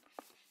Dream?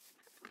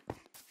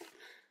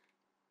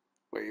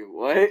 Wait,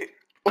 what?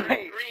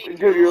 Wait, Dream,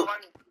 dude, you're... on.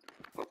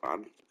 Hold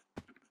on.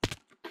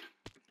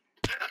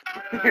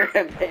 You're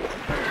a bitch.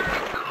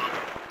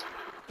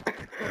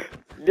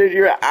 Dude,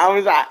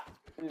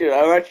 dude,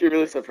 I'm actually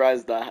really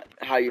surprised at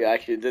how you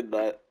actually did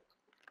that.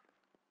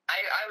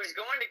 I was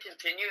going to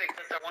continue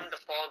because I wanted to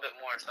fall a bit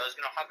more, so I was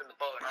going to hop in the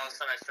boat, and all of a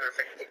sudden I started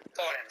freaking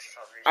falling for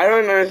some reason. I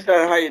don't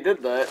understand how you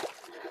did that.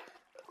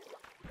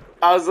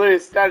 I was literally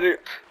standing.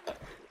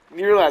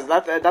 You realize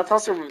that's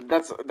also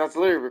that's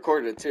literally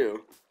recorded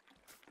too.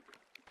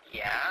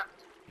 Yeah.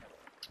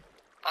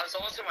 That was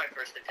also my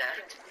first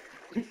attempt.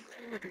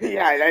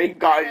 Yeah, now you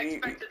got I it.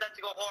 expected that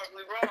to go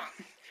horribly wrong.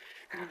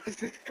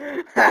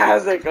 I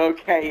was like,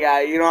 okay,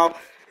 yeah, you know,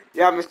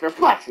 yeah, Mr.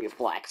 Flexy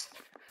Flex.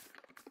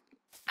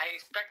 I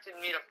expected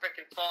me to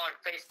freaking fall and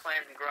face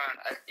plant and ground.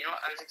 I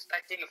was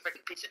expecting a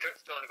freaking piece of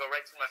dripstone to go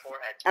right through my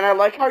forehead. And I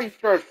like how you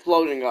started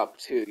floating up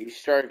too. You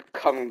started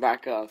coming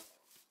back up.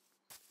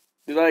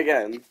 Do that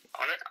again.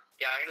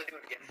 Yeah, I'm gonna do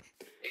it again.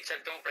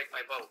 Except don't break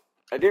my boat.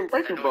 I didn't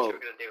break I your know what boat.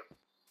 you're gonna do.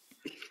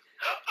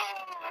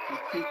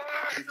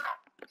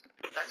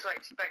 That's what I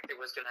expected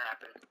was gonna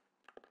happen.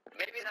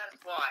 Maybe that's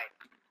why.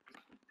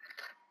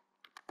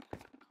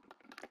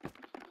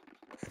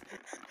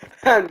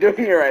 I'm doing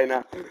it right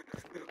now.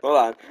 Hold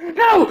on.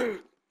 No!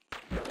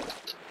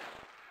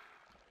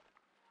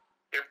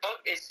 Your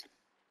boat is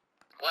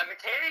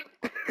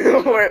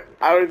levitating? Wait,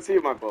 I don't see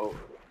my boat.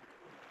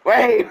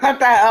 Wait, what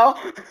the hell?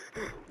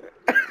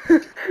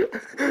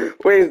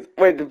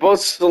 wait, the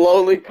boat's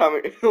slowly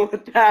coming.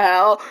 What the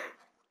hell?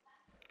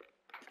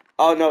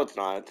 Oh no, it's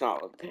not. It's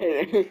not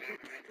levitating.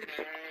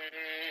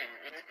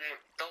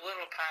 The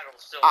little paddle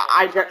still.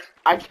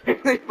 I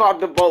really thought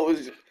the boat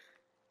was.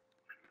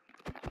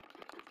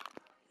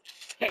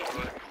 Put your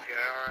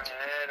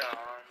head on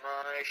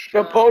my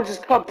The boat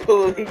just shoulder.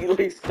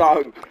 completely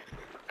sunk.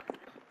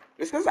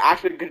 This is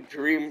actually good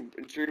dream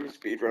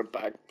speedrun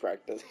back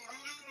practice.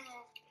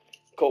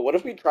 Cool. What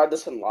if we tried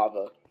this in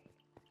lava?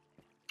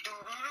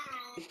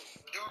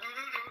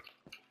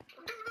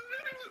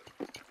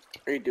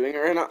 Are you doing it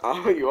right now?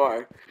 Oh, you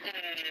are.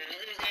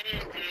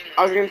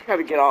 I was gonna try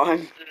to get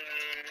on.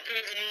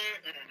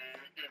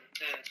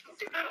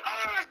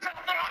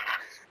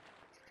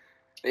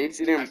 At least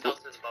you I didn't.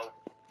 felt this boat.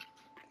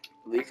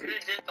 At I least could have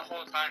did it the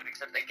whole time,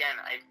 except again,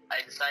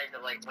 I decided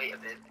to like wait a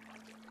bit.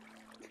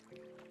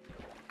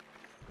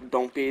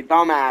 don't be a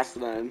dumbass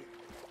then.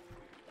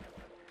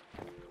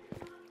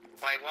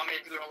 Why, you want me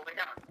to do it all the way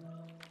down?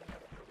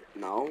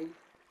 No.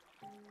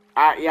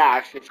 Yeah,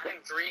 actually.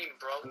 I'm Dream,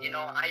 bro. You know,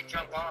 I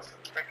jump off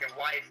freaking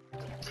wife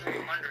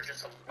 200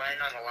 just to land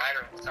on the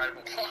ladder on the side of a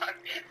block.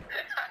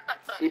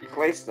 He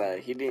placed that.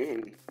 He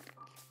didn't.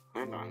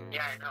 Hang on.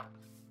 Yeah, I know.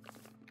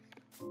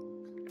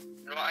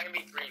 You know, I can be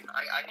Dream.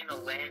 I need to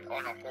land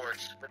on a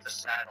horse with a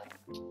saddle.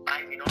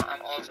 You know what?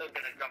 I'm also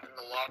gonna jump in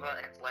the lava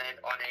and land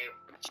on a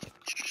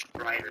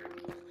strider.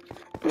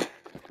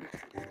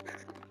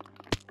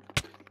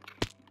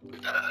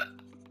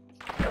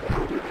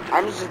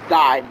 I just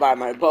died by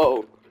my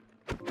boat.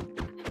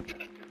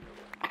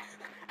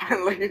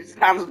 And look,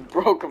 Sam's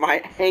broke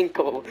my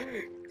ankle.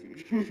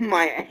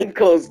 My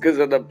ankle is because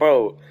of the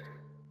boat.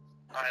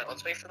 Alright,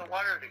 let's wait for the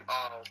water to.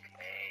 Oh,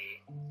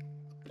 okay.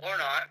 Or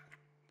not.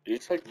 You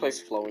just like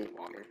place flowing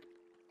water.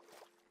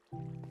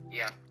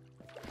 Yeah.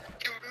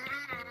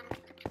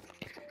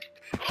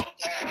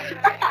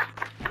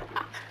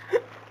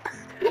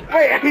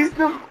 Wait, he's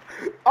still.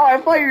 Oh, I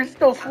thought you were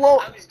still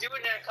floating. I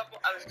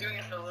was doing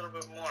it a little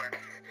bit more.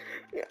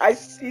 I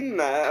seen I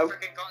that.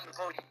 freaking got in the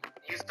boat.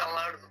 You fell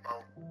out of the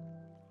boat.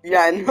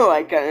 Yeah, I know.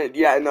 I kind of.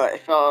 Yeah, I know. I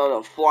fell out of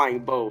a flying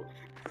boat.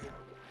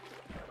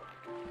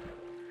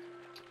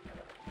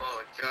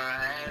 Put your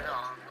head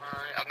on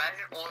my.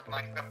 Imagine old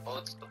Minecraft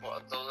boats, the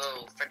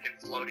little freaking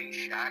floating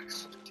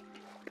shacks.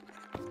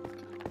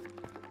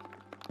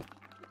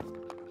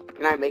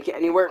 Can I make it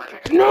anywhere?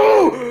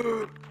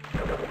 No!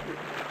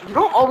 You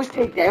don't always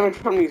take damage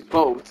from these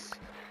boats.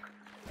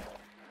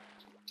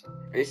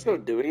 Are you still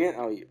doing it?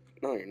 Oh,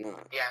 no, you're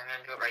not. Yeah, I'm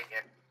gonna do it right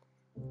here.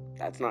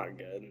 That's not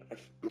good.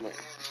 Put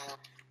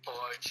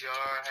your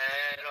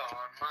head on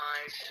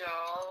my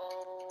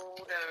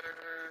shoulder.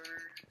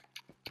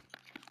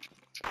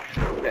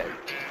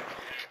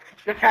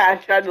 I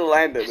tried to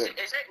land it. Is it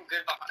good?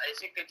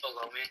 Is it good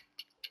below me?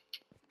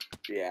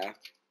 Yeah.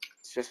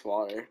 It's just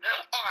water.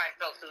 Oh, I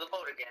fell to the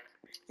boat again.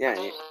 Yeah.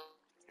 The boat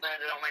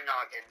landed on my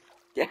noggin.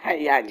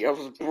 Yeah, and you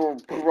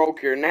almost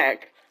broke your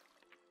neck.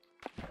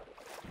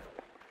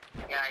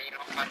 Yeah, you know,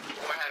 my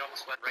forehead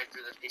almost went right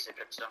through this piece of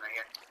dripstone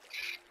again.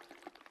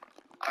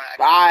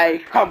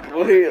 I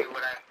completely.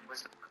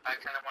 I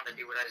kind of want to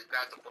do what I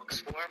grabbed the books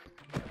for.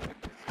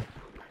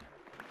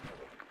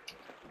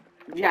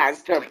 Yeah,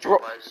 instead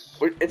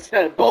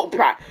of boat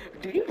practice.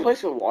 Did you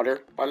place with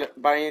water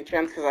by any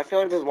chance? Because I feel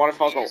like this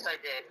waterfall's. Yes, I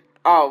did.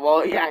 Oh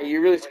well, yeah. You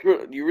really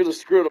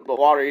screwed up the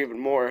water even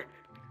more.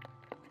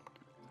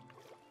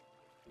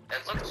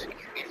 It looks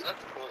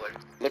cooler.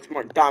 Looks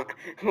more dumb.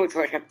 It looks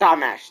like a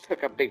dumbass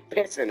took a big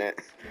piss in it.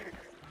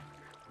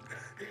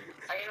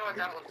 How you know what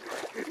that looks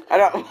like? I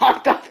don't.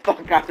 What the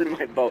fuck out of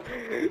my boat?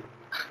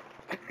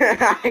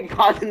 I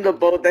got in the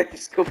boat that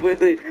just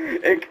completely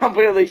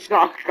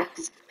shot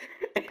across.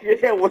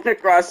 It went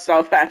across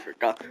South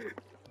Africa.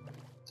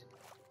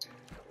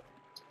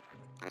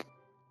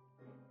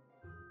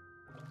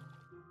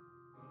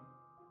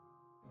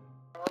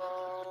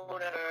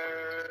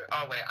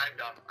 Oh wait, I'm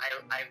dumb.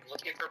 I'm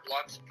looking for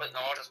blocks to put in the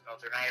auto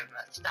smelter, and I have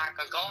a stack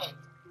of gold.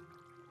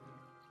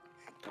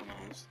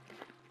 Dumbass.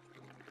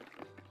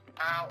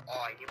 Ow!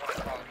 Oh, you want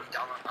to call me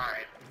dumb?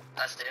 Alright,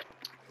 that's it.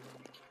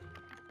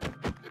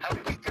 How do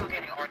you feel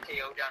getting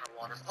RKO down a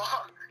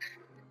waterfall?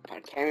 I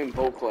can't even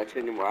boat clutch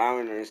anymore. I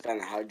don't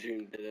understand how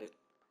June did it.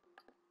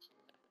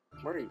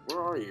 Where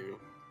are you?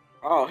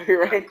 Oh,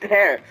 you're right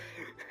there.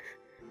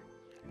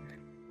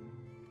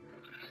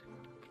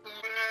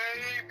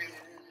 Maybe.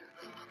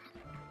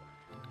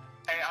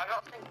 Hey, I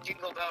don't think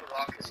Jingle Bell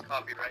Rock is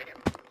copyrighted.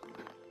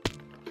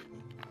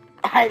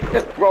 I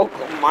just broke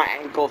my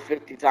ankle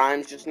 50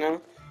 times just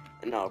now.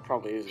 No, it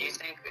probably isn't. Do you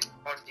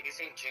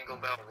think Jingle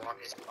Bell Rock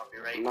is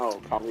copyrighted? No,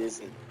 it probably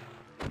isn't.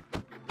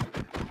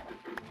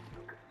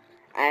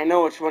 I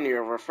know which one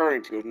you're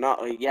referring to.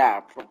 No,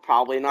 yeah,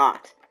 probably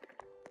not.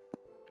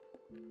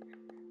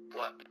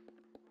 What?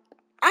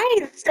 I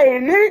ain't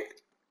saying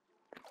it.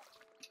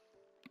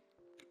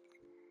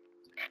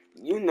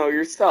 You know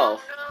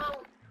yourself. Oh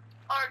no!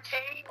 Our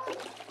table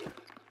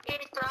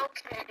is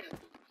broken.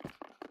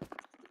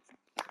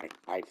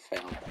 I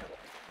failed.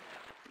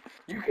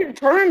 You can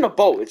turn the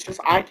boat. It's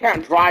just I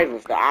can't drive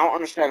with it. I don't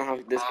understand how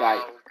this guy.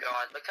 Oh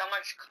god! Look how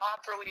much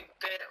copper we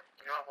bit.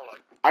 You know, hold on.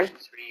 I 2,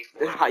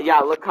 3, 4. yeah,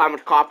 look how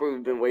much copper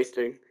we've been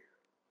wasting.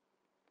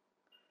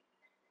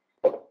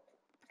 Dude,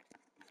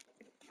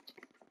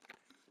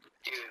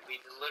 we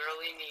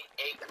literally need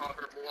 8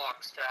 copper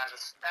blocks to have a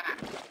stack.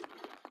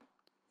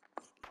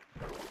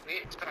 We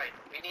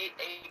need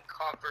 8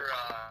 copper,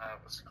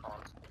 what's it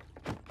called?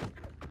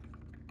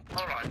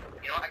 Hold on,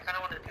 you know, I kinda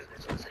wanna do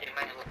this, it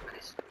might look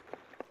nice.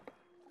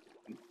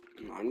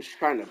 I'm just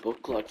trying to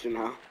book clutch you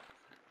now.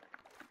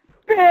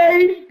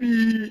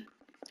 Baby!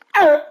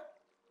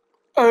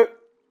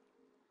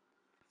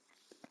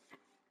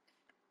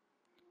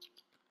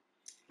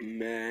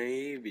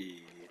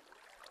 Maybe.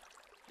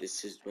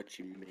 This is what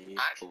you made I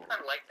actually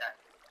kinda like that.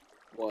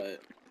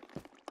 What?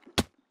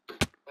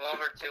 Go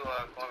over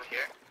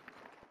here.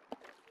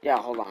 Yeah,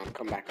 hold on,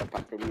 come back up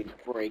after me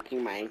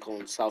breaking my ankle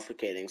and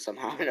suffocating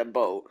somehow in a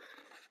boat.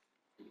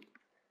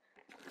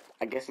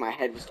 I guess my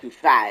head was too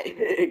fat.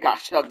 It got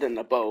shoved in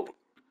the boat.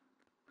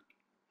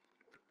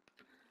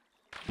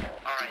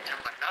 Alright,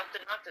 never mind.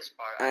 Not this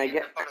part. And I mean,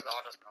 the part of the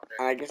auto smelter.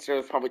 And I guess there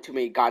was probably too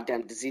many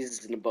goddamn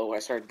diseases in the boat. I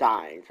started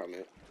dying from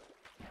it.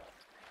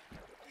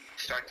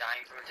 Start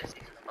dying from a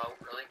disease in the boat,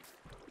 really?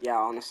 Yeah,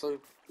 honestly.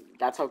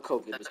 That's how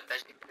COVID That's was. the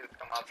best you could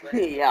come up with.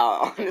 Yeah,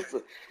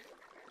 honestly.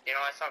 You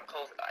know, I thought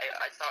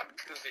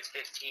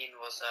COVID-15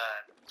 was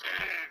a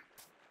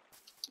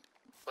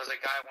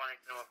guy wanting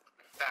to know what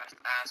fast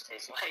ass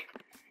tastes like.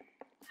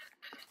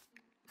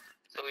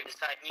 So we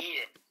decided to eat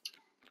it.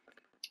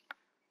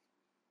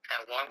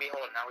 And lo and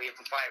behold, now we have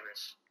the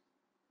virus.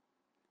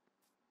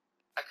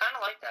 I kinda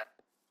like that.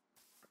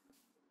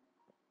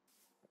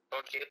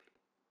 Don't you?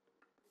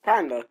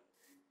 Kinda.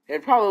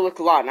 It'd probably look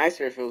a lot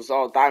nicer if it was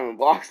all diamond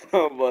blocks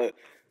though, but...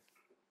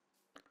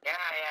 Yeah,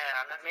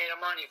 I'm not made of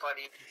money,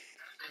 buddy.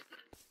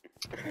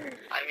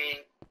 I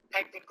mean,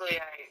 technically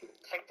I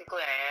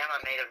am.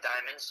 I'm made of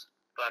diamonds,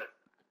 but...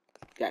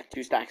 Yeah,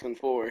 2 stacks on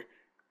 4.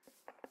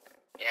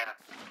 Yeah.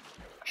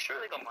 I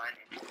surely don't mind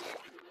it.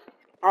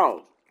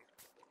 Oh.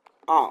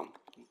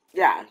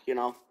 Yeah, you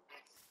know.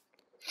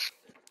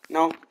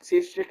 No, see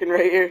this chicken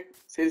right here?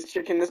 See this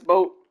chicken in this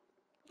boat?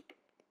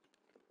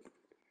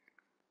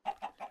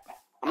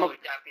 Or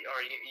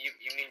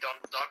you mean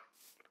Donald Duck?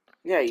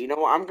 Yeah, you know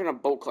what? I'm gonna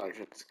boat clutch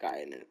with this guy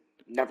in it.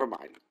 Never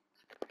mind.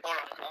 Hold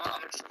on,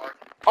 I'm gonna start.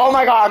 Oh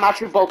my god, I'm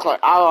actually bolt clutch.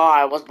 Oh,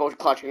 I was bolt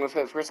clutching with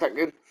it for a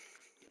second.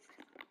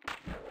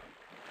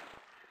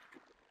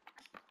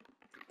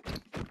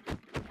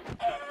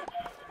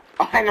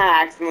 Oh, and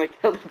I accidentally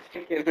killed the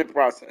pig in the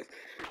process.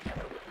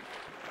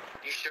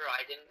 You sure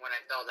I didn't when I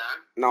fell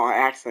down? No, I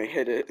accidentally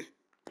hit it.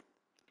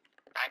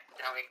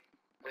 Accidentally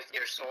with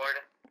your sword?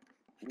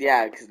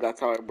 Yeah, because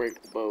that's how I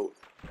break the boat.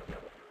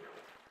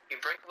 You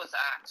break with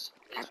axe.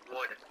 It's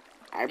wood. It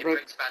break.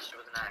 breaks faster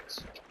with an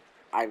axe.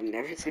 I've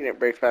never seen it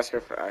break faster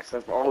for axe.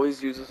 I've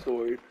always used a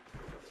sword.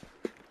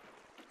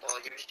 Well,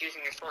 you're just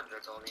using your sword,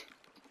 that's all.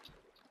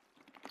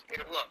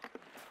 Here, look.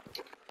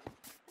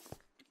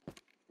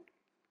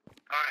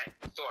 Alright,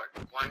 sword.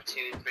 1,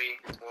 2, 3,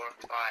 4, 5.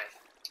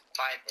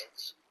 5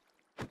 hits.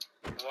 1,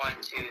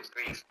 2,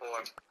 3, 4,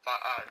 5.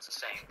 Oh, it's the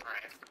same.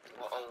 Alright.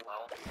 Well, oh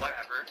well.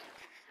 Whatever.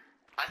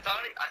 I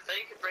thought you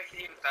could break it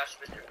even faster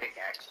with your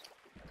pickaxe.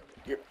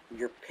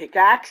 Your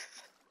pickaxe?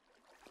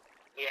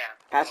 Yeah.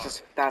 That's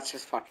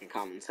just fucking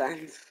common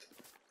sense.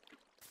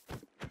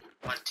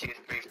 1, 2,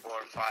 3, 4,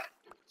 5.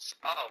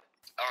 Oh,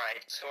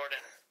 alright. Sword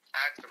and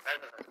axe are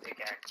better than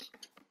pickaxe.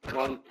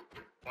 1,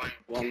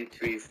 1, 2,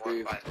 3,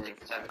 4, 5, 4,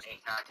 6, 7, 8,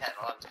 9, 10,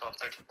 11, 12,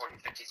 13, 14,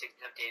 15, 16,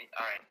 17, 18.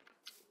 Alright.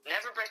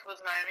 Never break with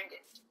an iron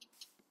ingot.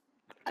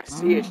 I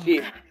see a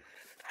sheep.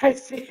 I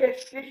see a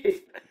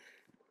sheep.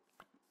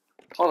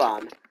 Hold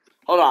on.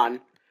 Hold on.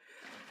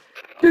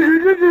 Oh,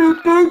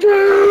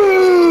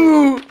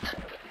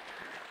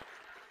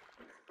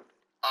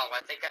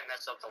 I think I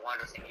messed up the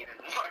water thing even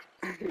more.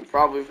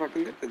 Probably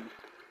fucking did.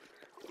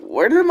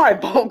 Where did my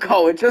boat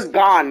go? It's just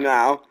gone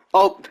now.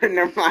 Oh,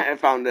 never mind. I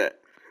found it.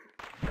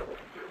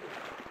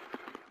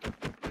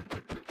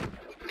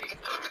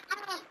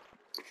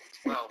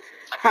 Well,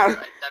 that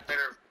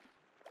better.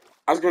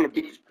 I was gonna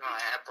beat. No,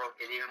 I broke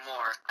it even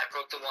more. I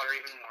broke the water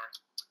even more.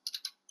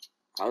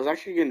 I was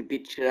actually gonna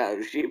beat shit out of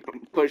the sheep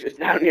and push it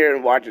down here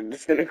and watch it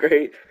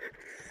disintegrate.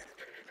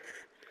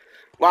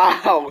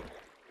 Wow.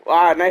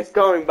 Wow, nice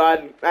going,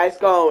 bud. Nice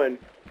going.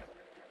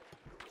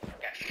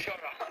 Yeah, shut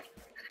up.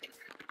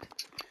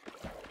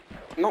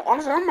 No,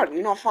 honestly, I'm not.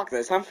 No, fuck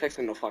this. I'm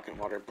fixing the fucking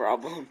water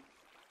problem.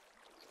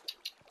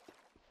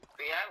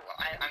 But yeah,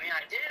 I mean,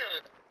 I did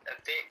a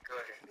bit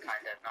good,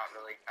 kind of. Not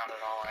really. Not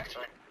at all,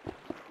 actually.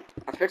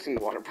 I'm fixing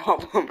the water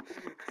problem.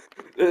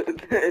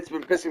 It's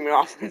been pissing me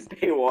off since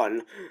day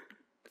one.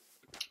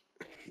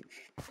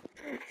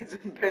 It's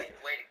been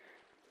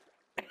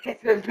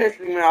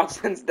pissing me off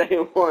since day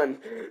one.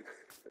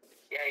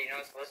 Yeah,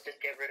 so let's just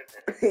get rid of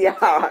it.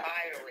 Yeah.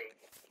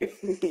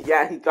 Entirely.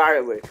 Yeah,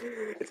 entirely.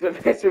 It's been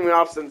pissing me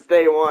off since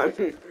day one.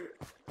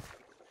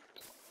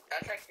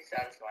 That's actually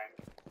satisfying.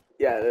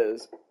 Yeah, it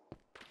is.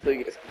 So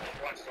you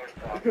One source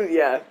block.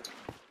 yeah.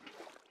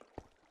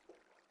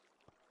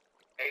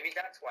 Maybe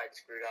that's why it's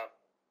screwed up.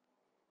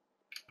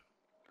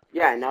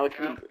 Yeah, now it's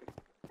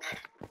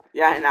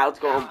yeah, now it's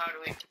going. Now, how do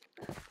we?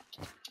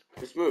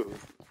 Just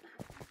move.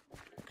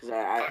 Cause You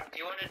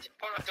want to?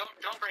 Hold on, don't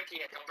break it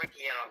yet. Don't break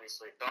it yet.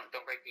 Obviously, don't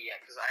break it yet.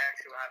 Cause I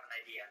actually have an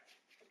idea.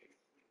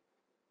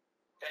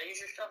 Gotta use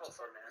your shovel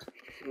for a minute.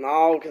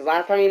 No, cause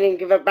last time you didn't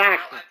give it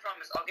back. No, I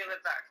promise. I'll give it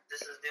back.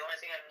 This is the only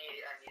thing I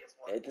need it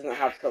for. It doesn't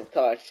have silk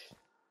touch.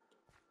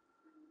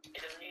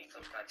 It doesn't need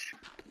silk touch.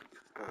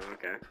 Oh,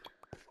 okay.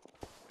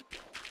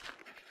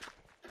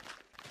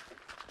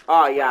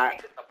 Oh yeah,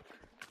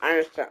 I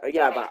understand.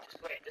 Yeah, but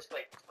Just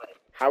wait.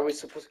 how are we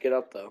supposed to get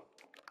up though?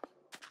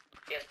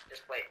 Yes,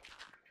 just wait.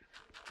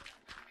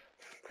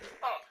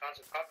 Oh, found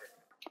some copper.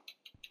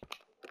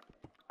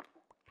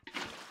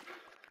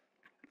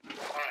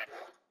 Alright.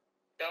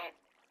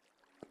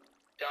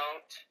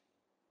 Don't.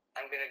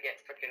 I'm gonna get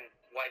freaking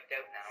wiped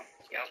out now.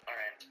 Yep,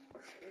 alright.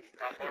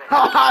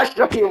 I'll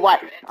show you what.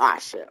 Ah,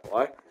 shit,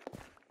 what?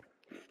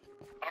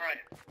 Alright,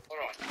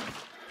 hold on.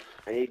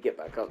 I need to get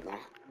back up now.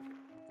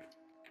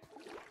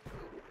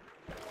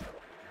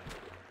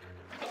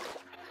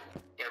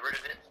 Get rid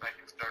of it so I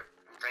can start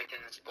breaking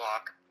this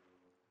block.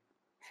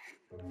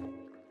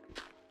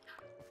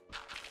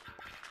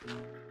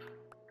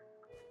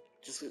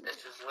 This is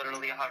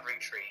literally a hovering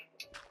tree.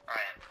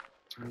 Alright.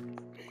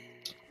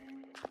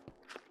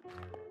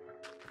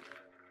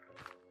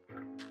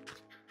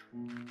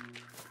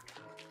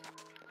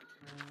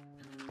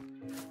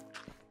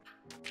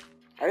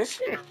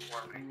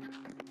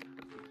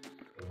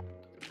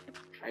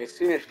 I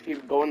seen a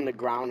sheep go in the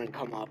ground and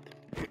come up.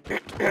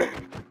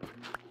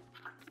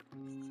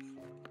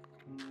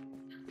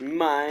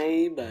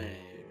 My bad.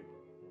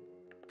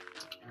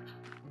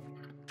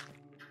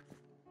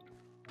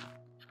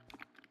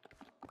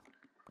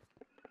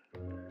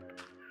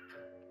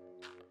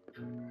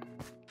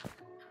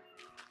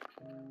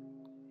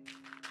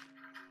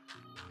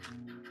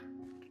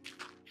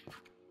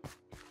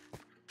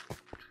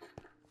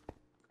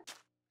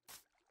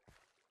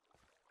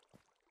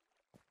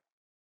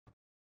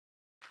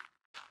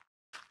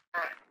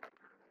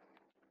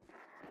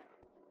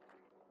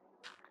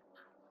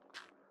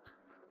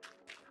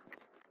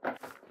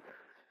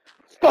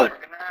 If we're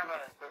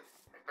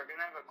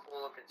gonna have a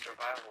cool looking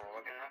survival,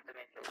 we're gonna have to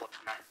make it look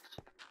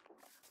nice.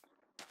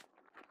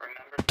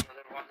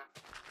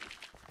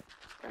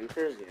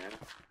 creepers? Yeah.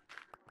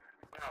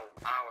 No,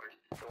 ours.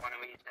 The one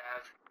we used to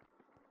have.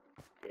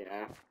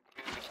 Yeah.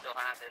 We still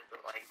have it, but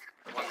like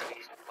the one that we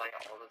used to play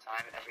all the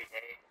time, every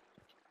day.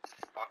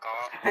 Fuck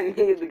off. I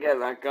need to get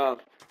back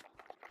up.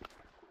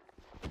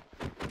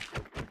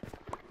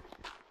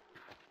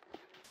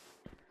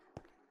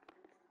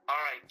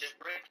 Alright, just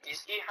break. You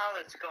see how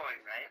it's going,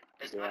 right?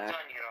 It's not Yeah.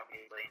 done yet,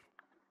 obviously.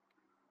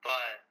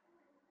 But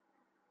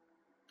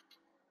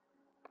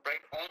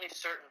break only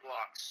certain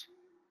blocks.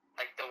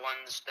 Like the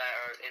ones that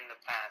are in the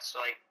past. So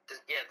like, the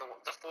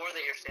 4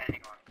 that you're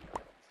standing on.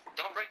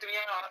 Don't break them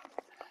yet.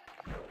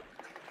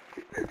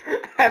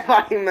 I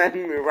thought you meant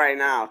me right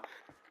now.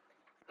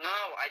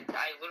 No, I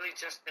literally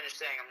just finished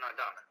saying I'm not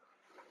done.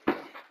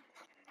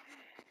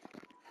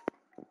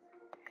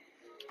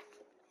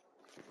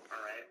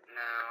 Alright,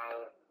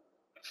 now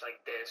it's like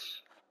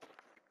this.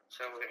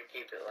 So we're gonna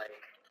keep it like.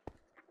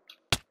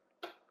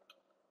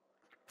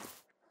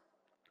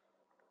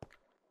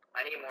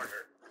 I need more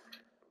dirt.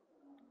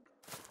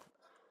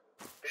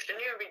 There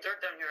shouldn't even be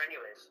dirt down here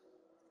anyways.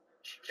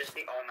 It should just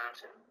be all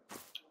mountain.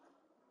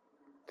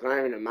 It's not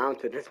even a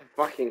mountain, it's a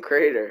fucking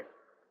crater.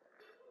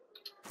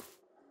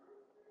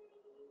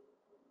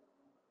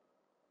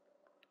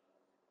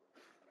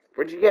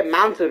 Where'd you get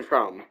mounted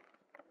from?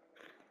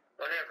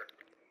 Whatever.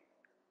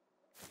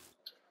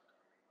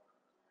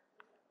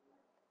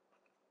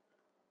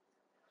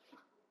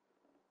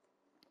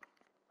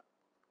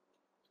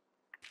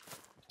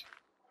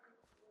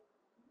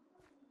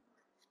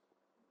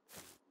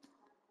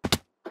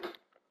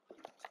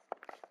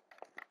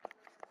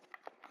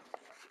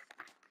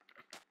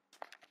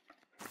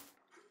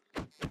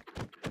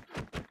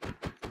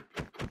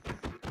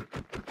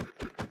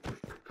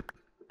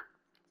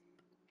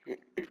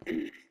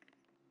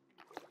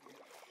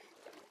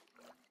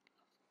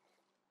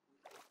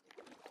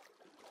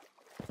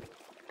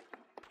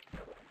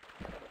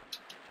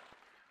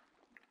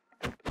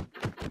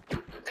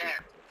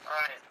 There.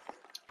 Alright.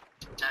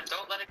 Now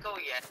don't let it go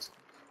yet.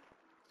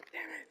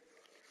 Damn it.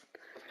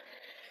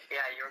 Yeah,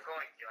 you're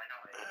going to, I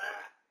know it.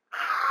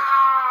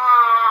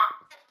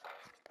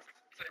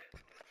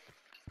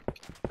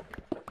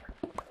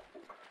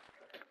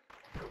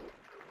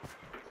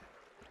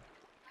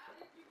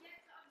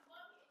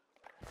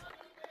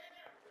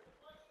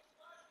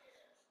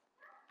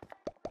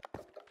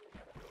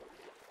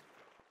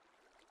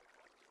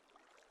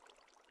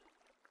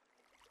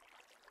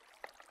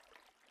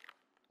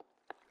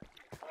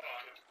 Hold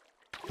on.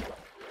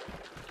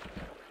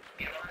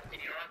 You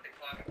don't have to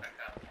clog it back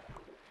up.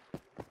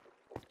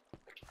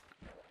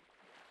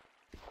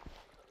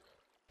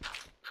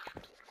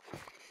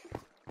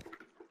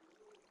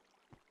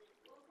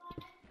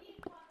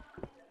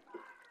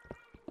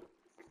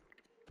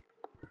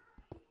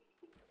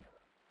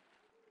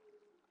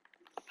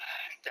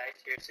 Did I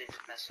seriously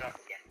just mess it up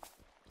again?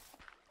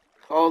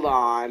 Hold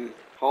on.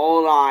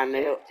 Hold on.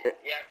 Yeah,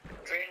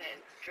 drain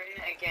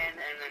it again,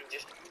 and then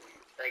just,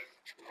 like,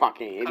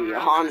 Fucking idiot.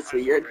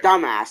 Honestly, you're a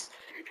dumbass.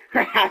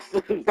 You're an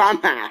absolute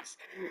dumbass.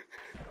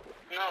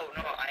 no,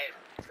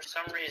 for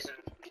some reason,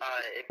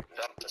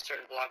 a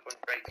certain block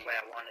wouldn't break the way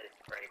I wanted it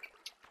to break.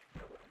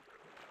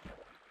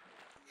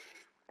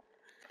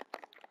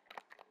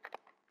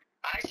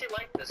 I actually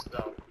like this,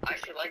 though. I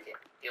actually like it.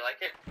 You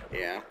like it?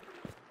 Yeah.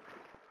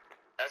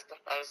 That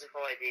was the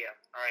whole idea.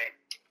 Alright.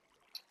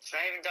 It's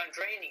not even done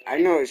draining. I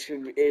know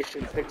it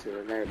should fix it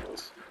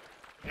regardless.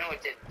 No,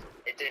 it didn't.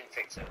 It didn't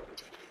fix it.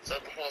 So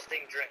the whole thing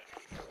drained.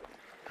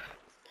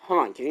 Hold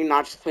on, can you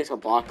not just place a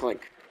block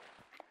like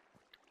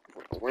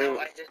where? No,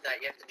 I did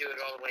that. You have to do it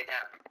all the way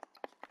down.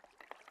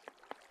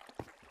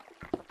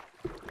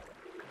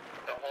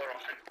 So hold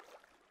on.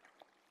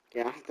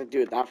 You don't have to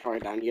do it that far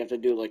down. You have to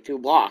do like 2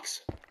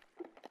 blocks.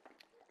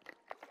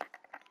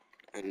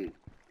 And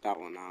that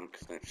one now,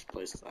 because I just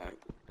placed that.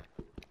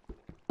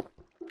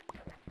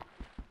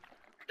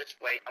 Just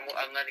wait.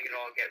 I'm letting it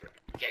all get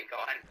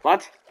going.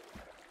 What?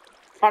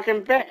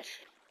 Fucking bitch.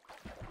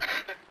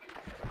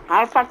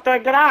 How the fuck do I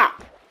get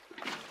up?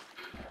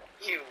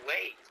 You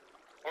wait.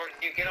 Or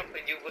you get up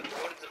and you go to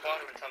the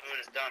bottom and tell me when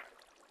it's done.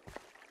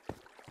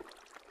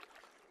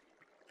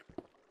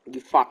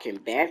 You fucking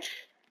bitch.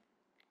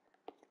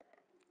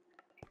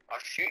 I'll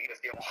shoot you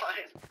if you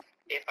want.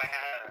 If I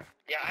had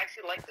yeah, I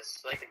actually like this.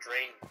 It's like a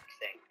drain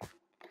thing.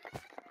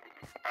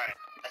 Alright,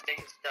 I think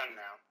it's done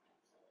now.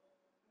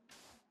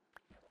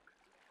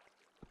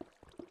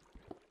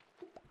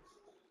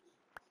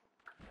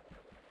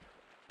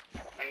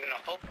 I'm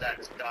gonna hope that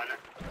it's done.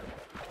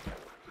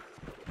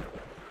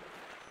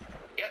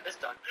 Yep, it's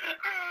done.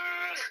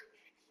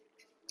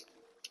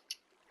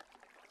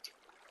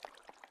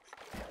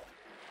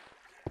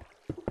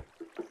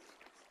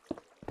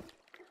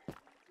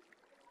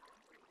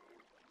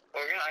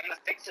 I'm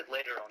gonna fix it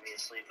later,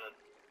 obviously, but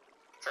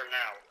for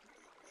now.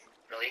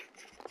 Really?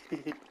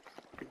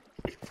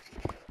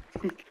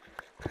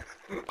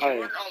 You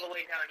weren't all the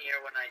way down here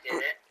when I did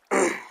it.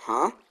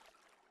 Huh?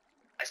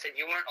 I said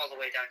you weren't all the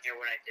way down here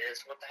when I did it,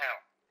 so what the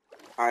hell?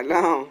 I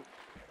know.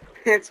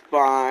 It's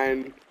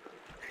fine.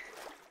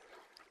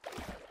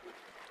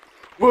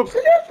 Whoopsie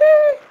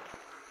daisy!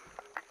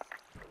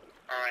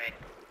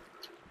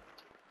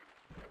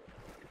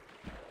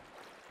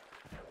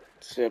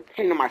 It's a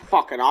pain in my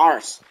fucking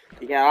arse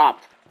to get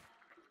up.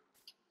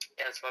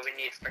 Yeah, that's why we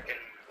need freaking,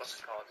 what's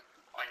it called?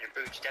 On your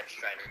boot step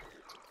strider.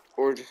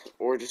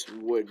 Or just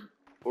wood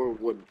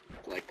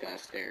like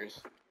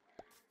stairs.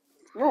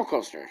 Roller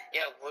coaster.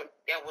 Yeah, wood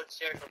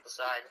stairs up the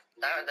side.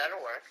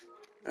 That'll work.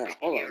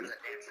 Hold Give on. it a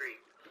damn tree.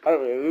 By the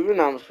way, we've been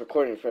almost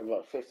recording for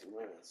about 50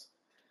 minutes.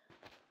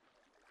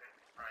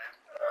 Alright.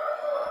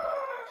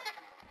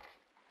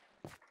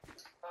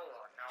 Hold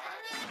on, no.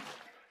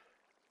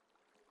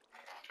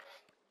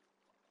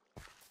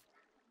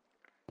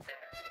 There.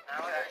 Now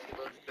it actually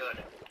looks good.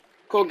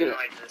 Cool, get Even it. though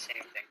I did the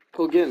same thing.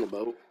 Cool, get in the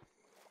boat.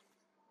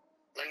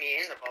 Let me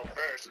in the boat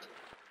first.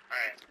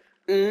 Alright.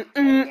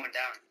 Mm-mm. Going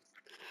down.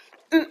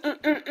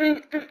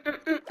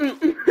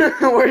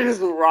 We're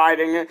just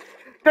riding it.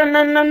 Can I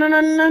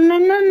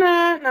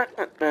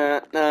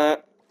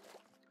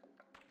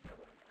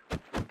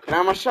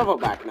have my shovel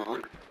back now?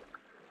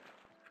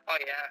 Oh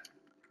yeah.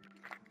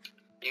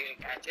 You can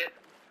catch it?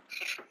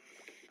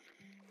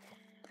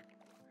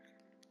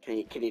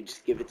 Can you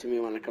just give it to me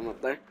when I come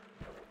up there?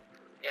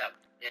 Yep.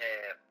 Yeah.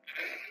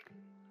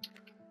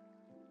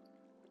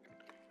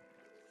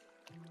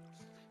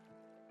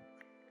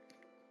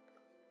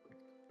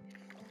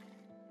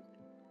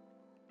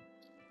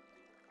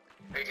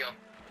 There you go.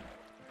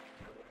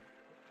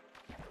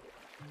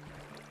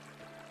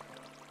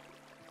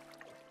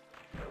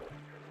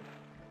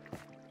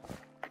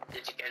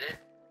 Did you get it?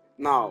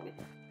 No.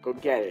 Go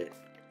get it.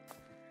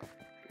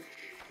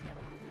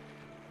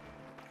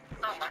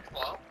 Not my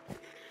fault.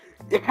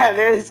 Yeah, it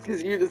is,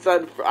 because you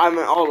decided I'm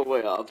all the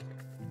way up.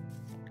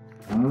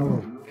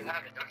 You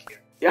have it, don't you?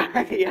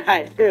 Yeah, yeah,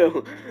 I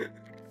do.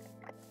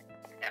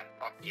 Yeah,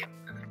 fuck you.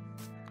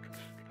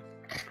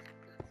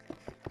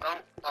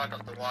 Don't clog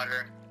up the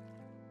water.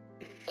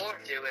 Or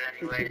do it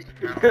anyways,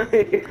 you know?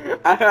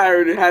 I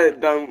already had it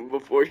done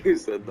before you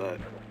said that.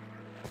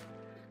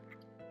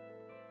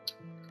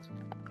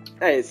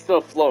 Hey, it's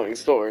still flowing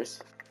stores.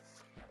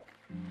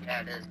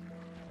 Yeah, it is.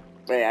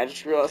 Wait, I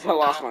just realized I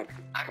lost No, my...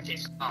 actually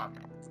stop.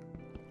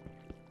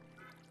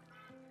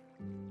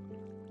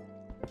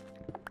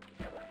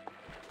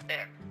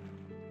 There.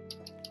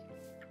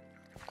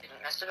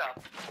 Didn't mess it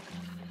up.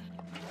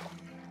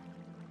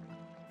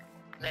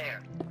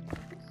 There.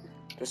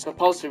 There's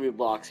supposed to be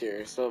blocks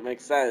here, so it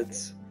makes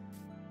sense.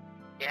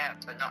 Yeah,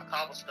 but not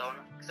cobblestone,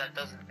 because that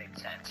doesn't make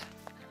sense.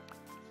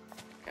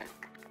 Okay.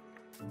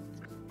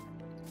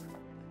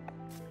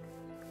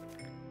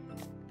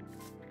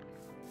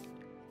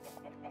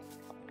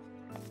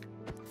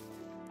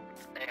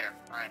 There,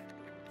 alright.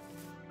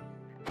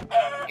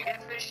 You can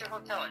finish your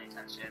hotel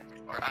anytime soon.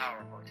 Or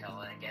our hotel,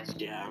 I guess.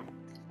 Yeah.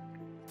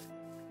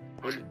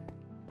 We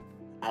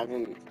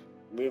haven't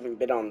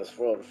been on this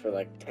world for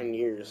like 10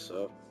 years,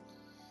 so...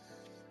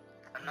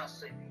 I'm not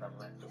sleeping, by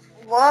the way.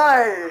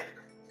 Why?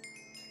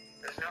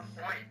 There's no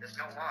point, there's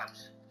no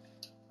mobs.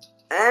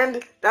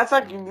 And that's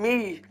like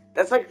me.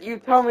 That's like you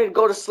telling me to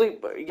go to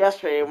sleep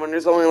yesterday when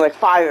there's only like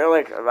 5 or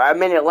like a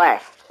minute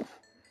left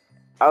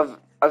of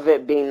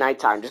it being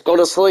nighttime. Just go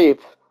to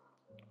sleep.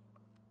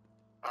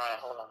 Alright,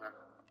 hold on then.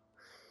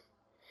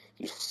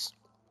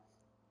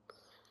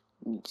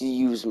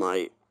 Use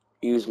my.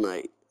 No,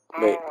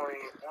 Wait.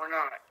 or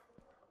not.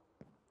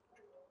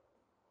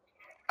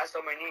 I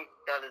saw my knee.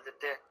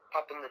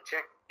 Pop in the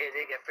chick. Hey,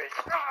 they get fish.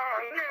 Oh,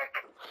 Nick!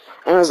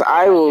 Anyways,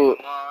 I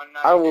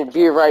will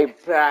be right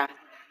back.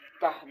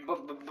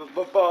 I'll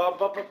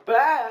be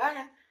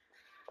back.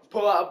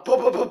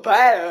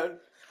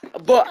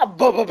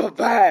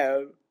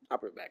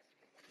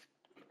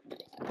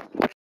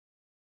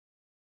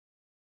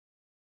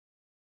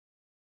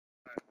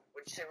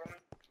 What'd you say, Roman?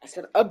 I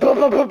said,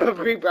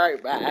 be right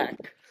back.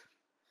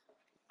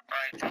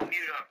 Alright, tell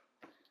mute up.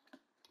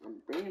 I'm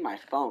bringing my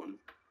phone.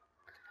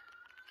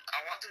 I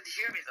want them to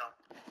hear me though.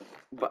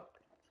 But.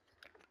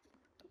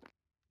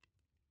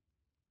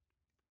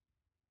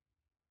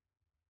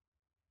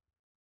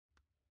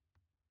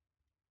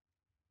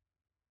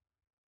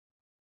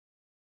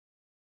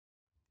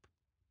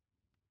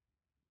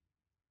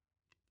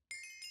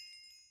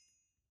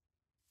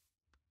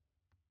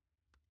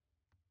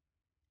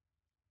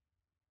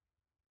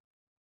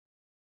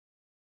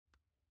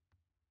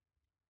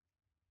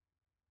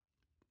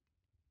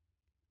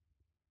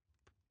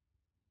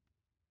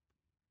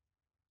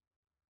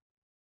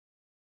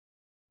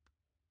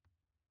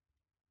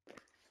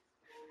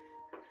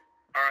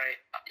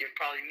 Alright, you're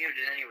probably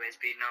muted anyways,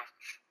 B, no?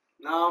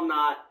 No, I'm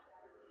not.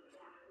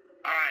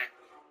 Alright.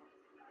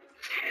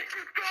 It's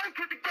just going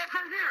to the death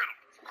of zero.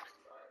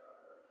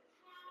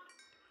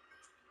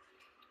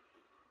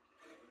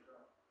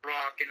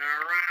 Rocking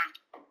around,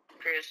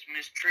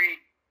 Christmas tree,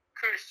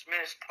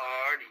 Christmas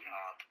party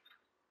hop.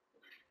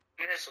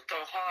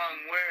 Mistletoe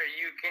hung where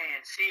you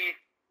can see,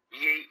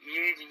 yeet,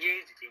 yeet,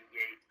 yeet,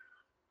 yeet.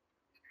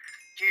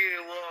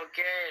 You will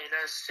get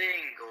a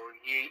single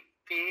yeet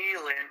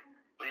feeling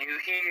when you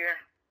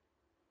hear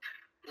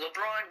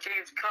LeBron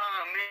James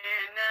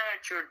coming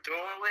at your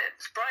door with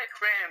Sprite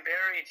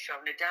cranberry and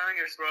shoving it down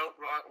your throat,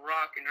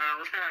 rocking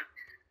around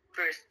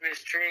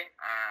Christmas tree.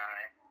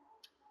 Alright.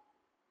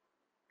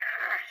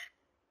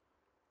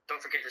 Don't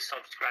forget to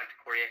subscribe to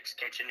Corey X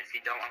Kitchen. If you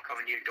don't, I'm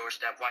coming to your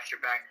doorstep. Watch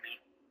your back, me.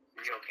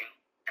 I'm joking.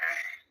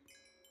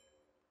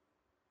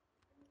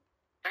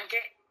 Don't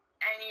get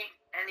any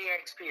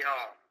XP at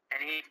all.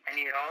 Any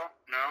at all?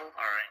 No?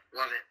 Alright,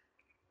 love it.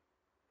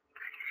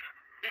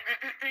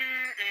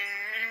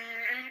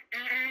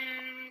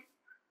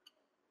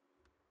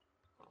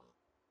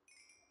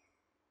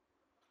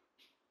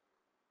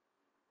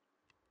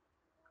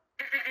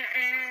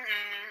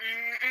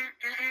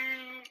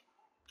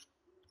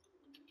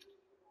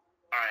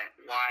 Alright,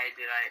 why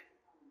did I...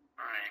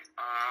 Alright,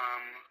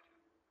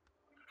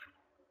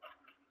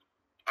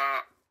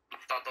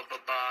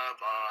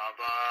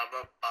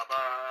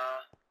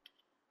 ba-ba-ba-ba-ba-ba-ba-ba.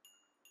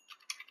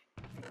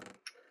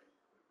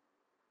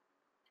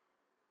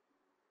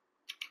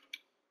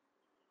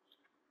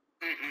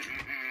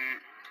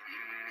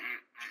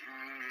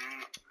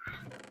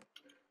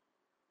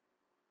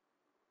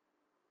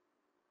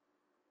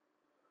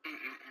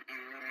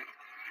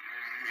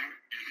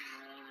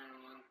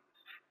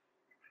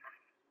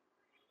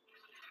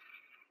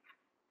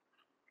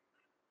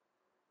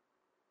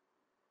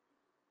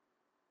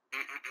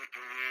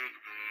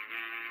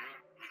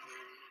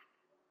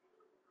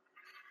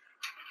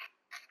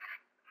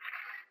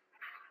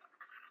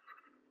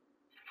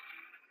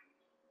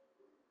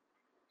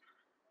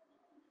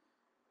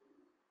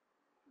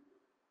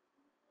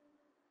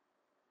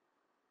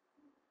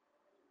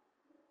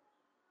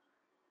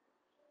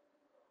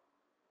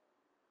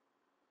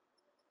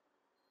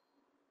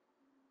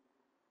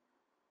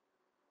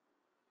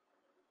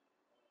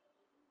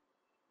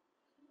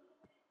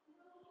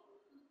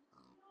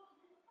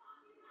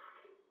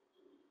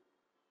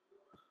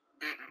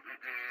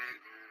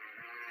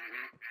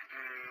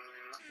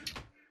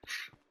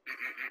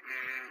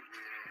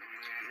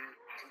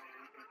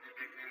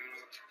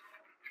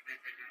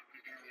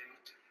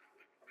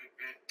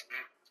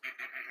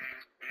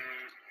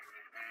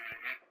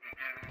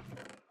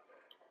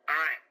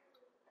 Alright.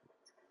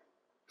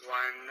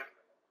 One.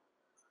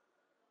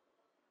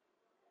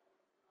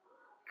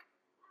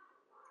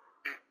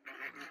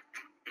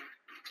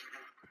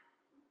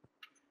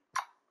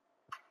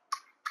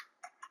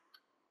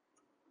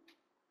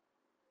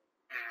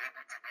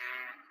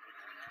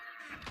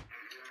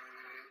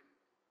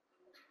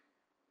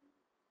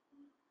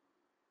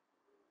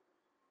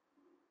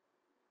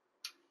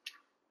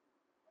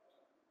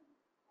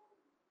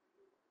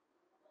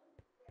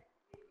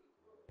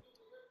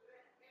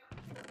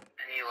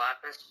 Any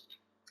lapis?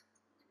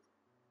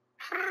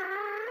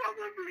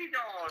 Probably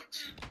not.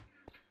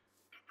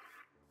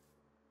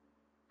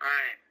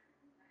 Alright.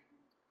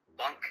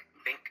 Bunk,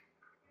 Bink,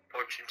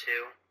 Fortune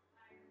 2.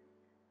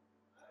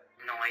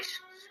 Nice.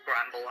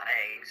 Scramble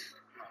eggs.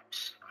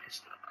 Nice.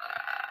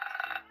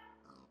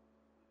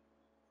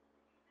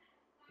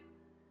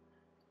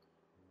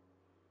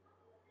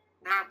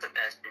 Not the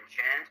best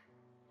enchant.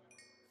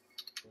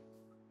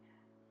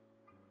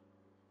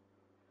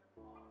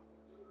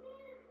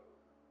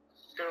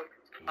 So,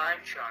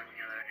 Punch on the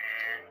other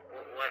hand.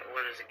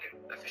 What does it give?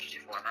 Efficiency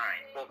 4.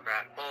 Alright.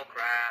 Bullcrap.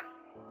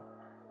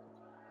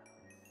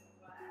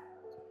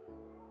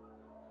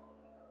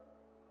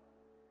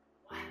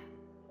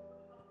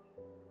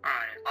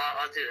 Alright,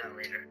 I'll do that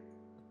later.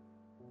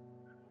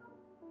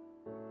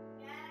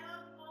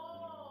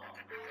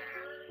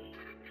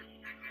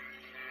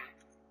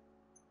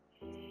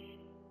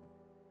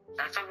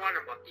 That's a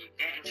water bucket. You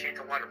can't enchant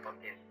a water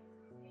bucket.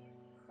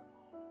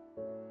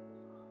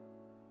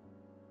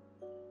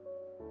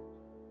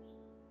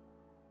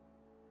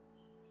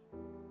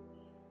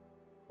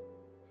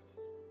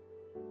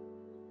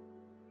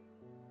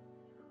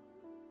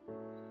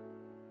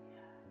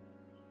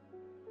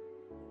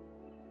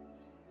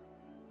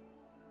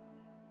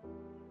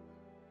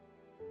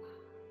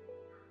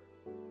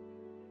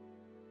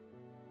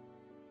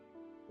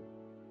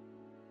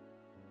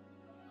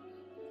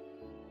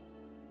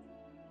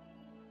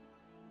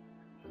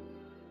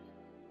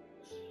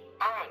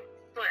 Oh,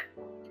 flip.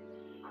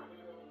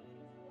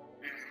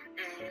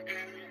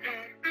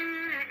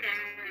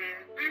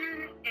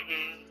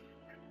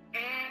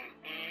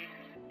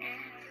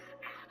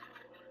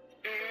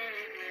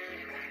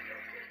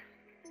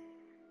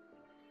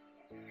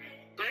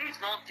 Please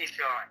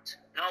multi-shot.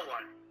 No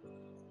one.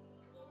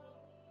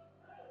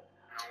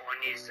 No one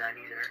needs that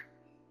either.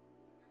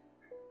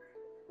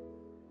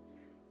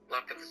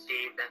 Luck of the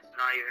Steed, that's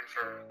not even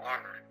for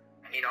armor.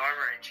 I need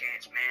armor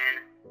enchants,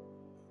 man.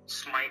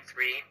 Smite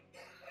 3.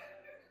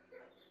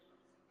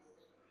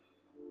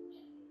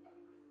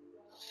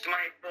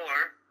 Smite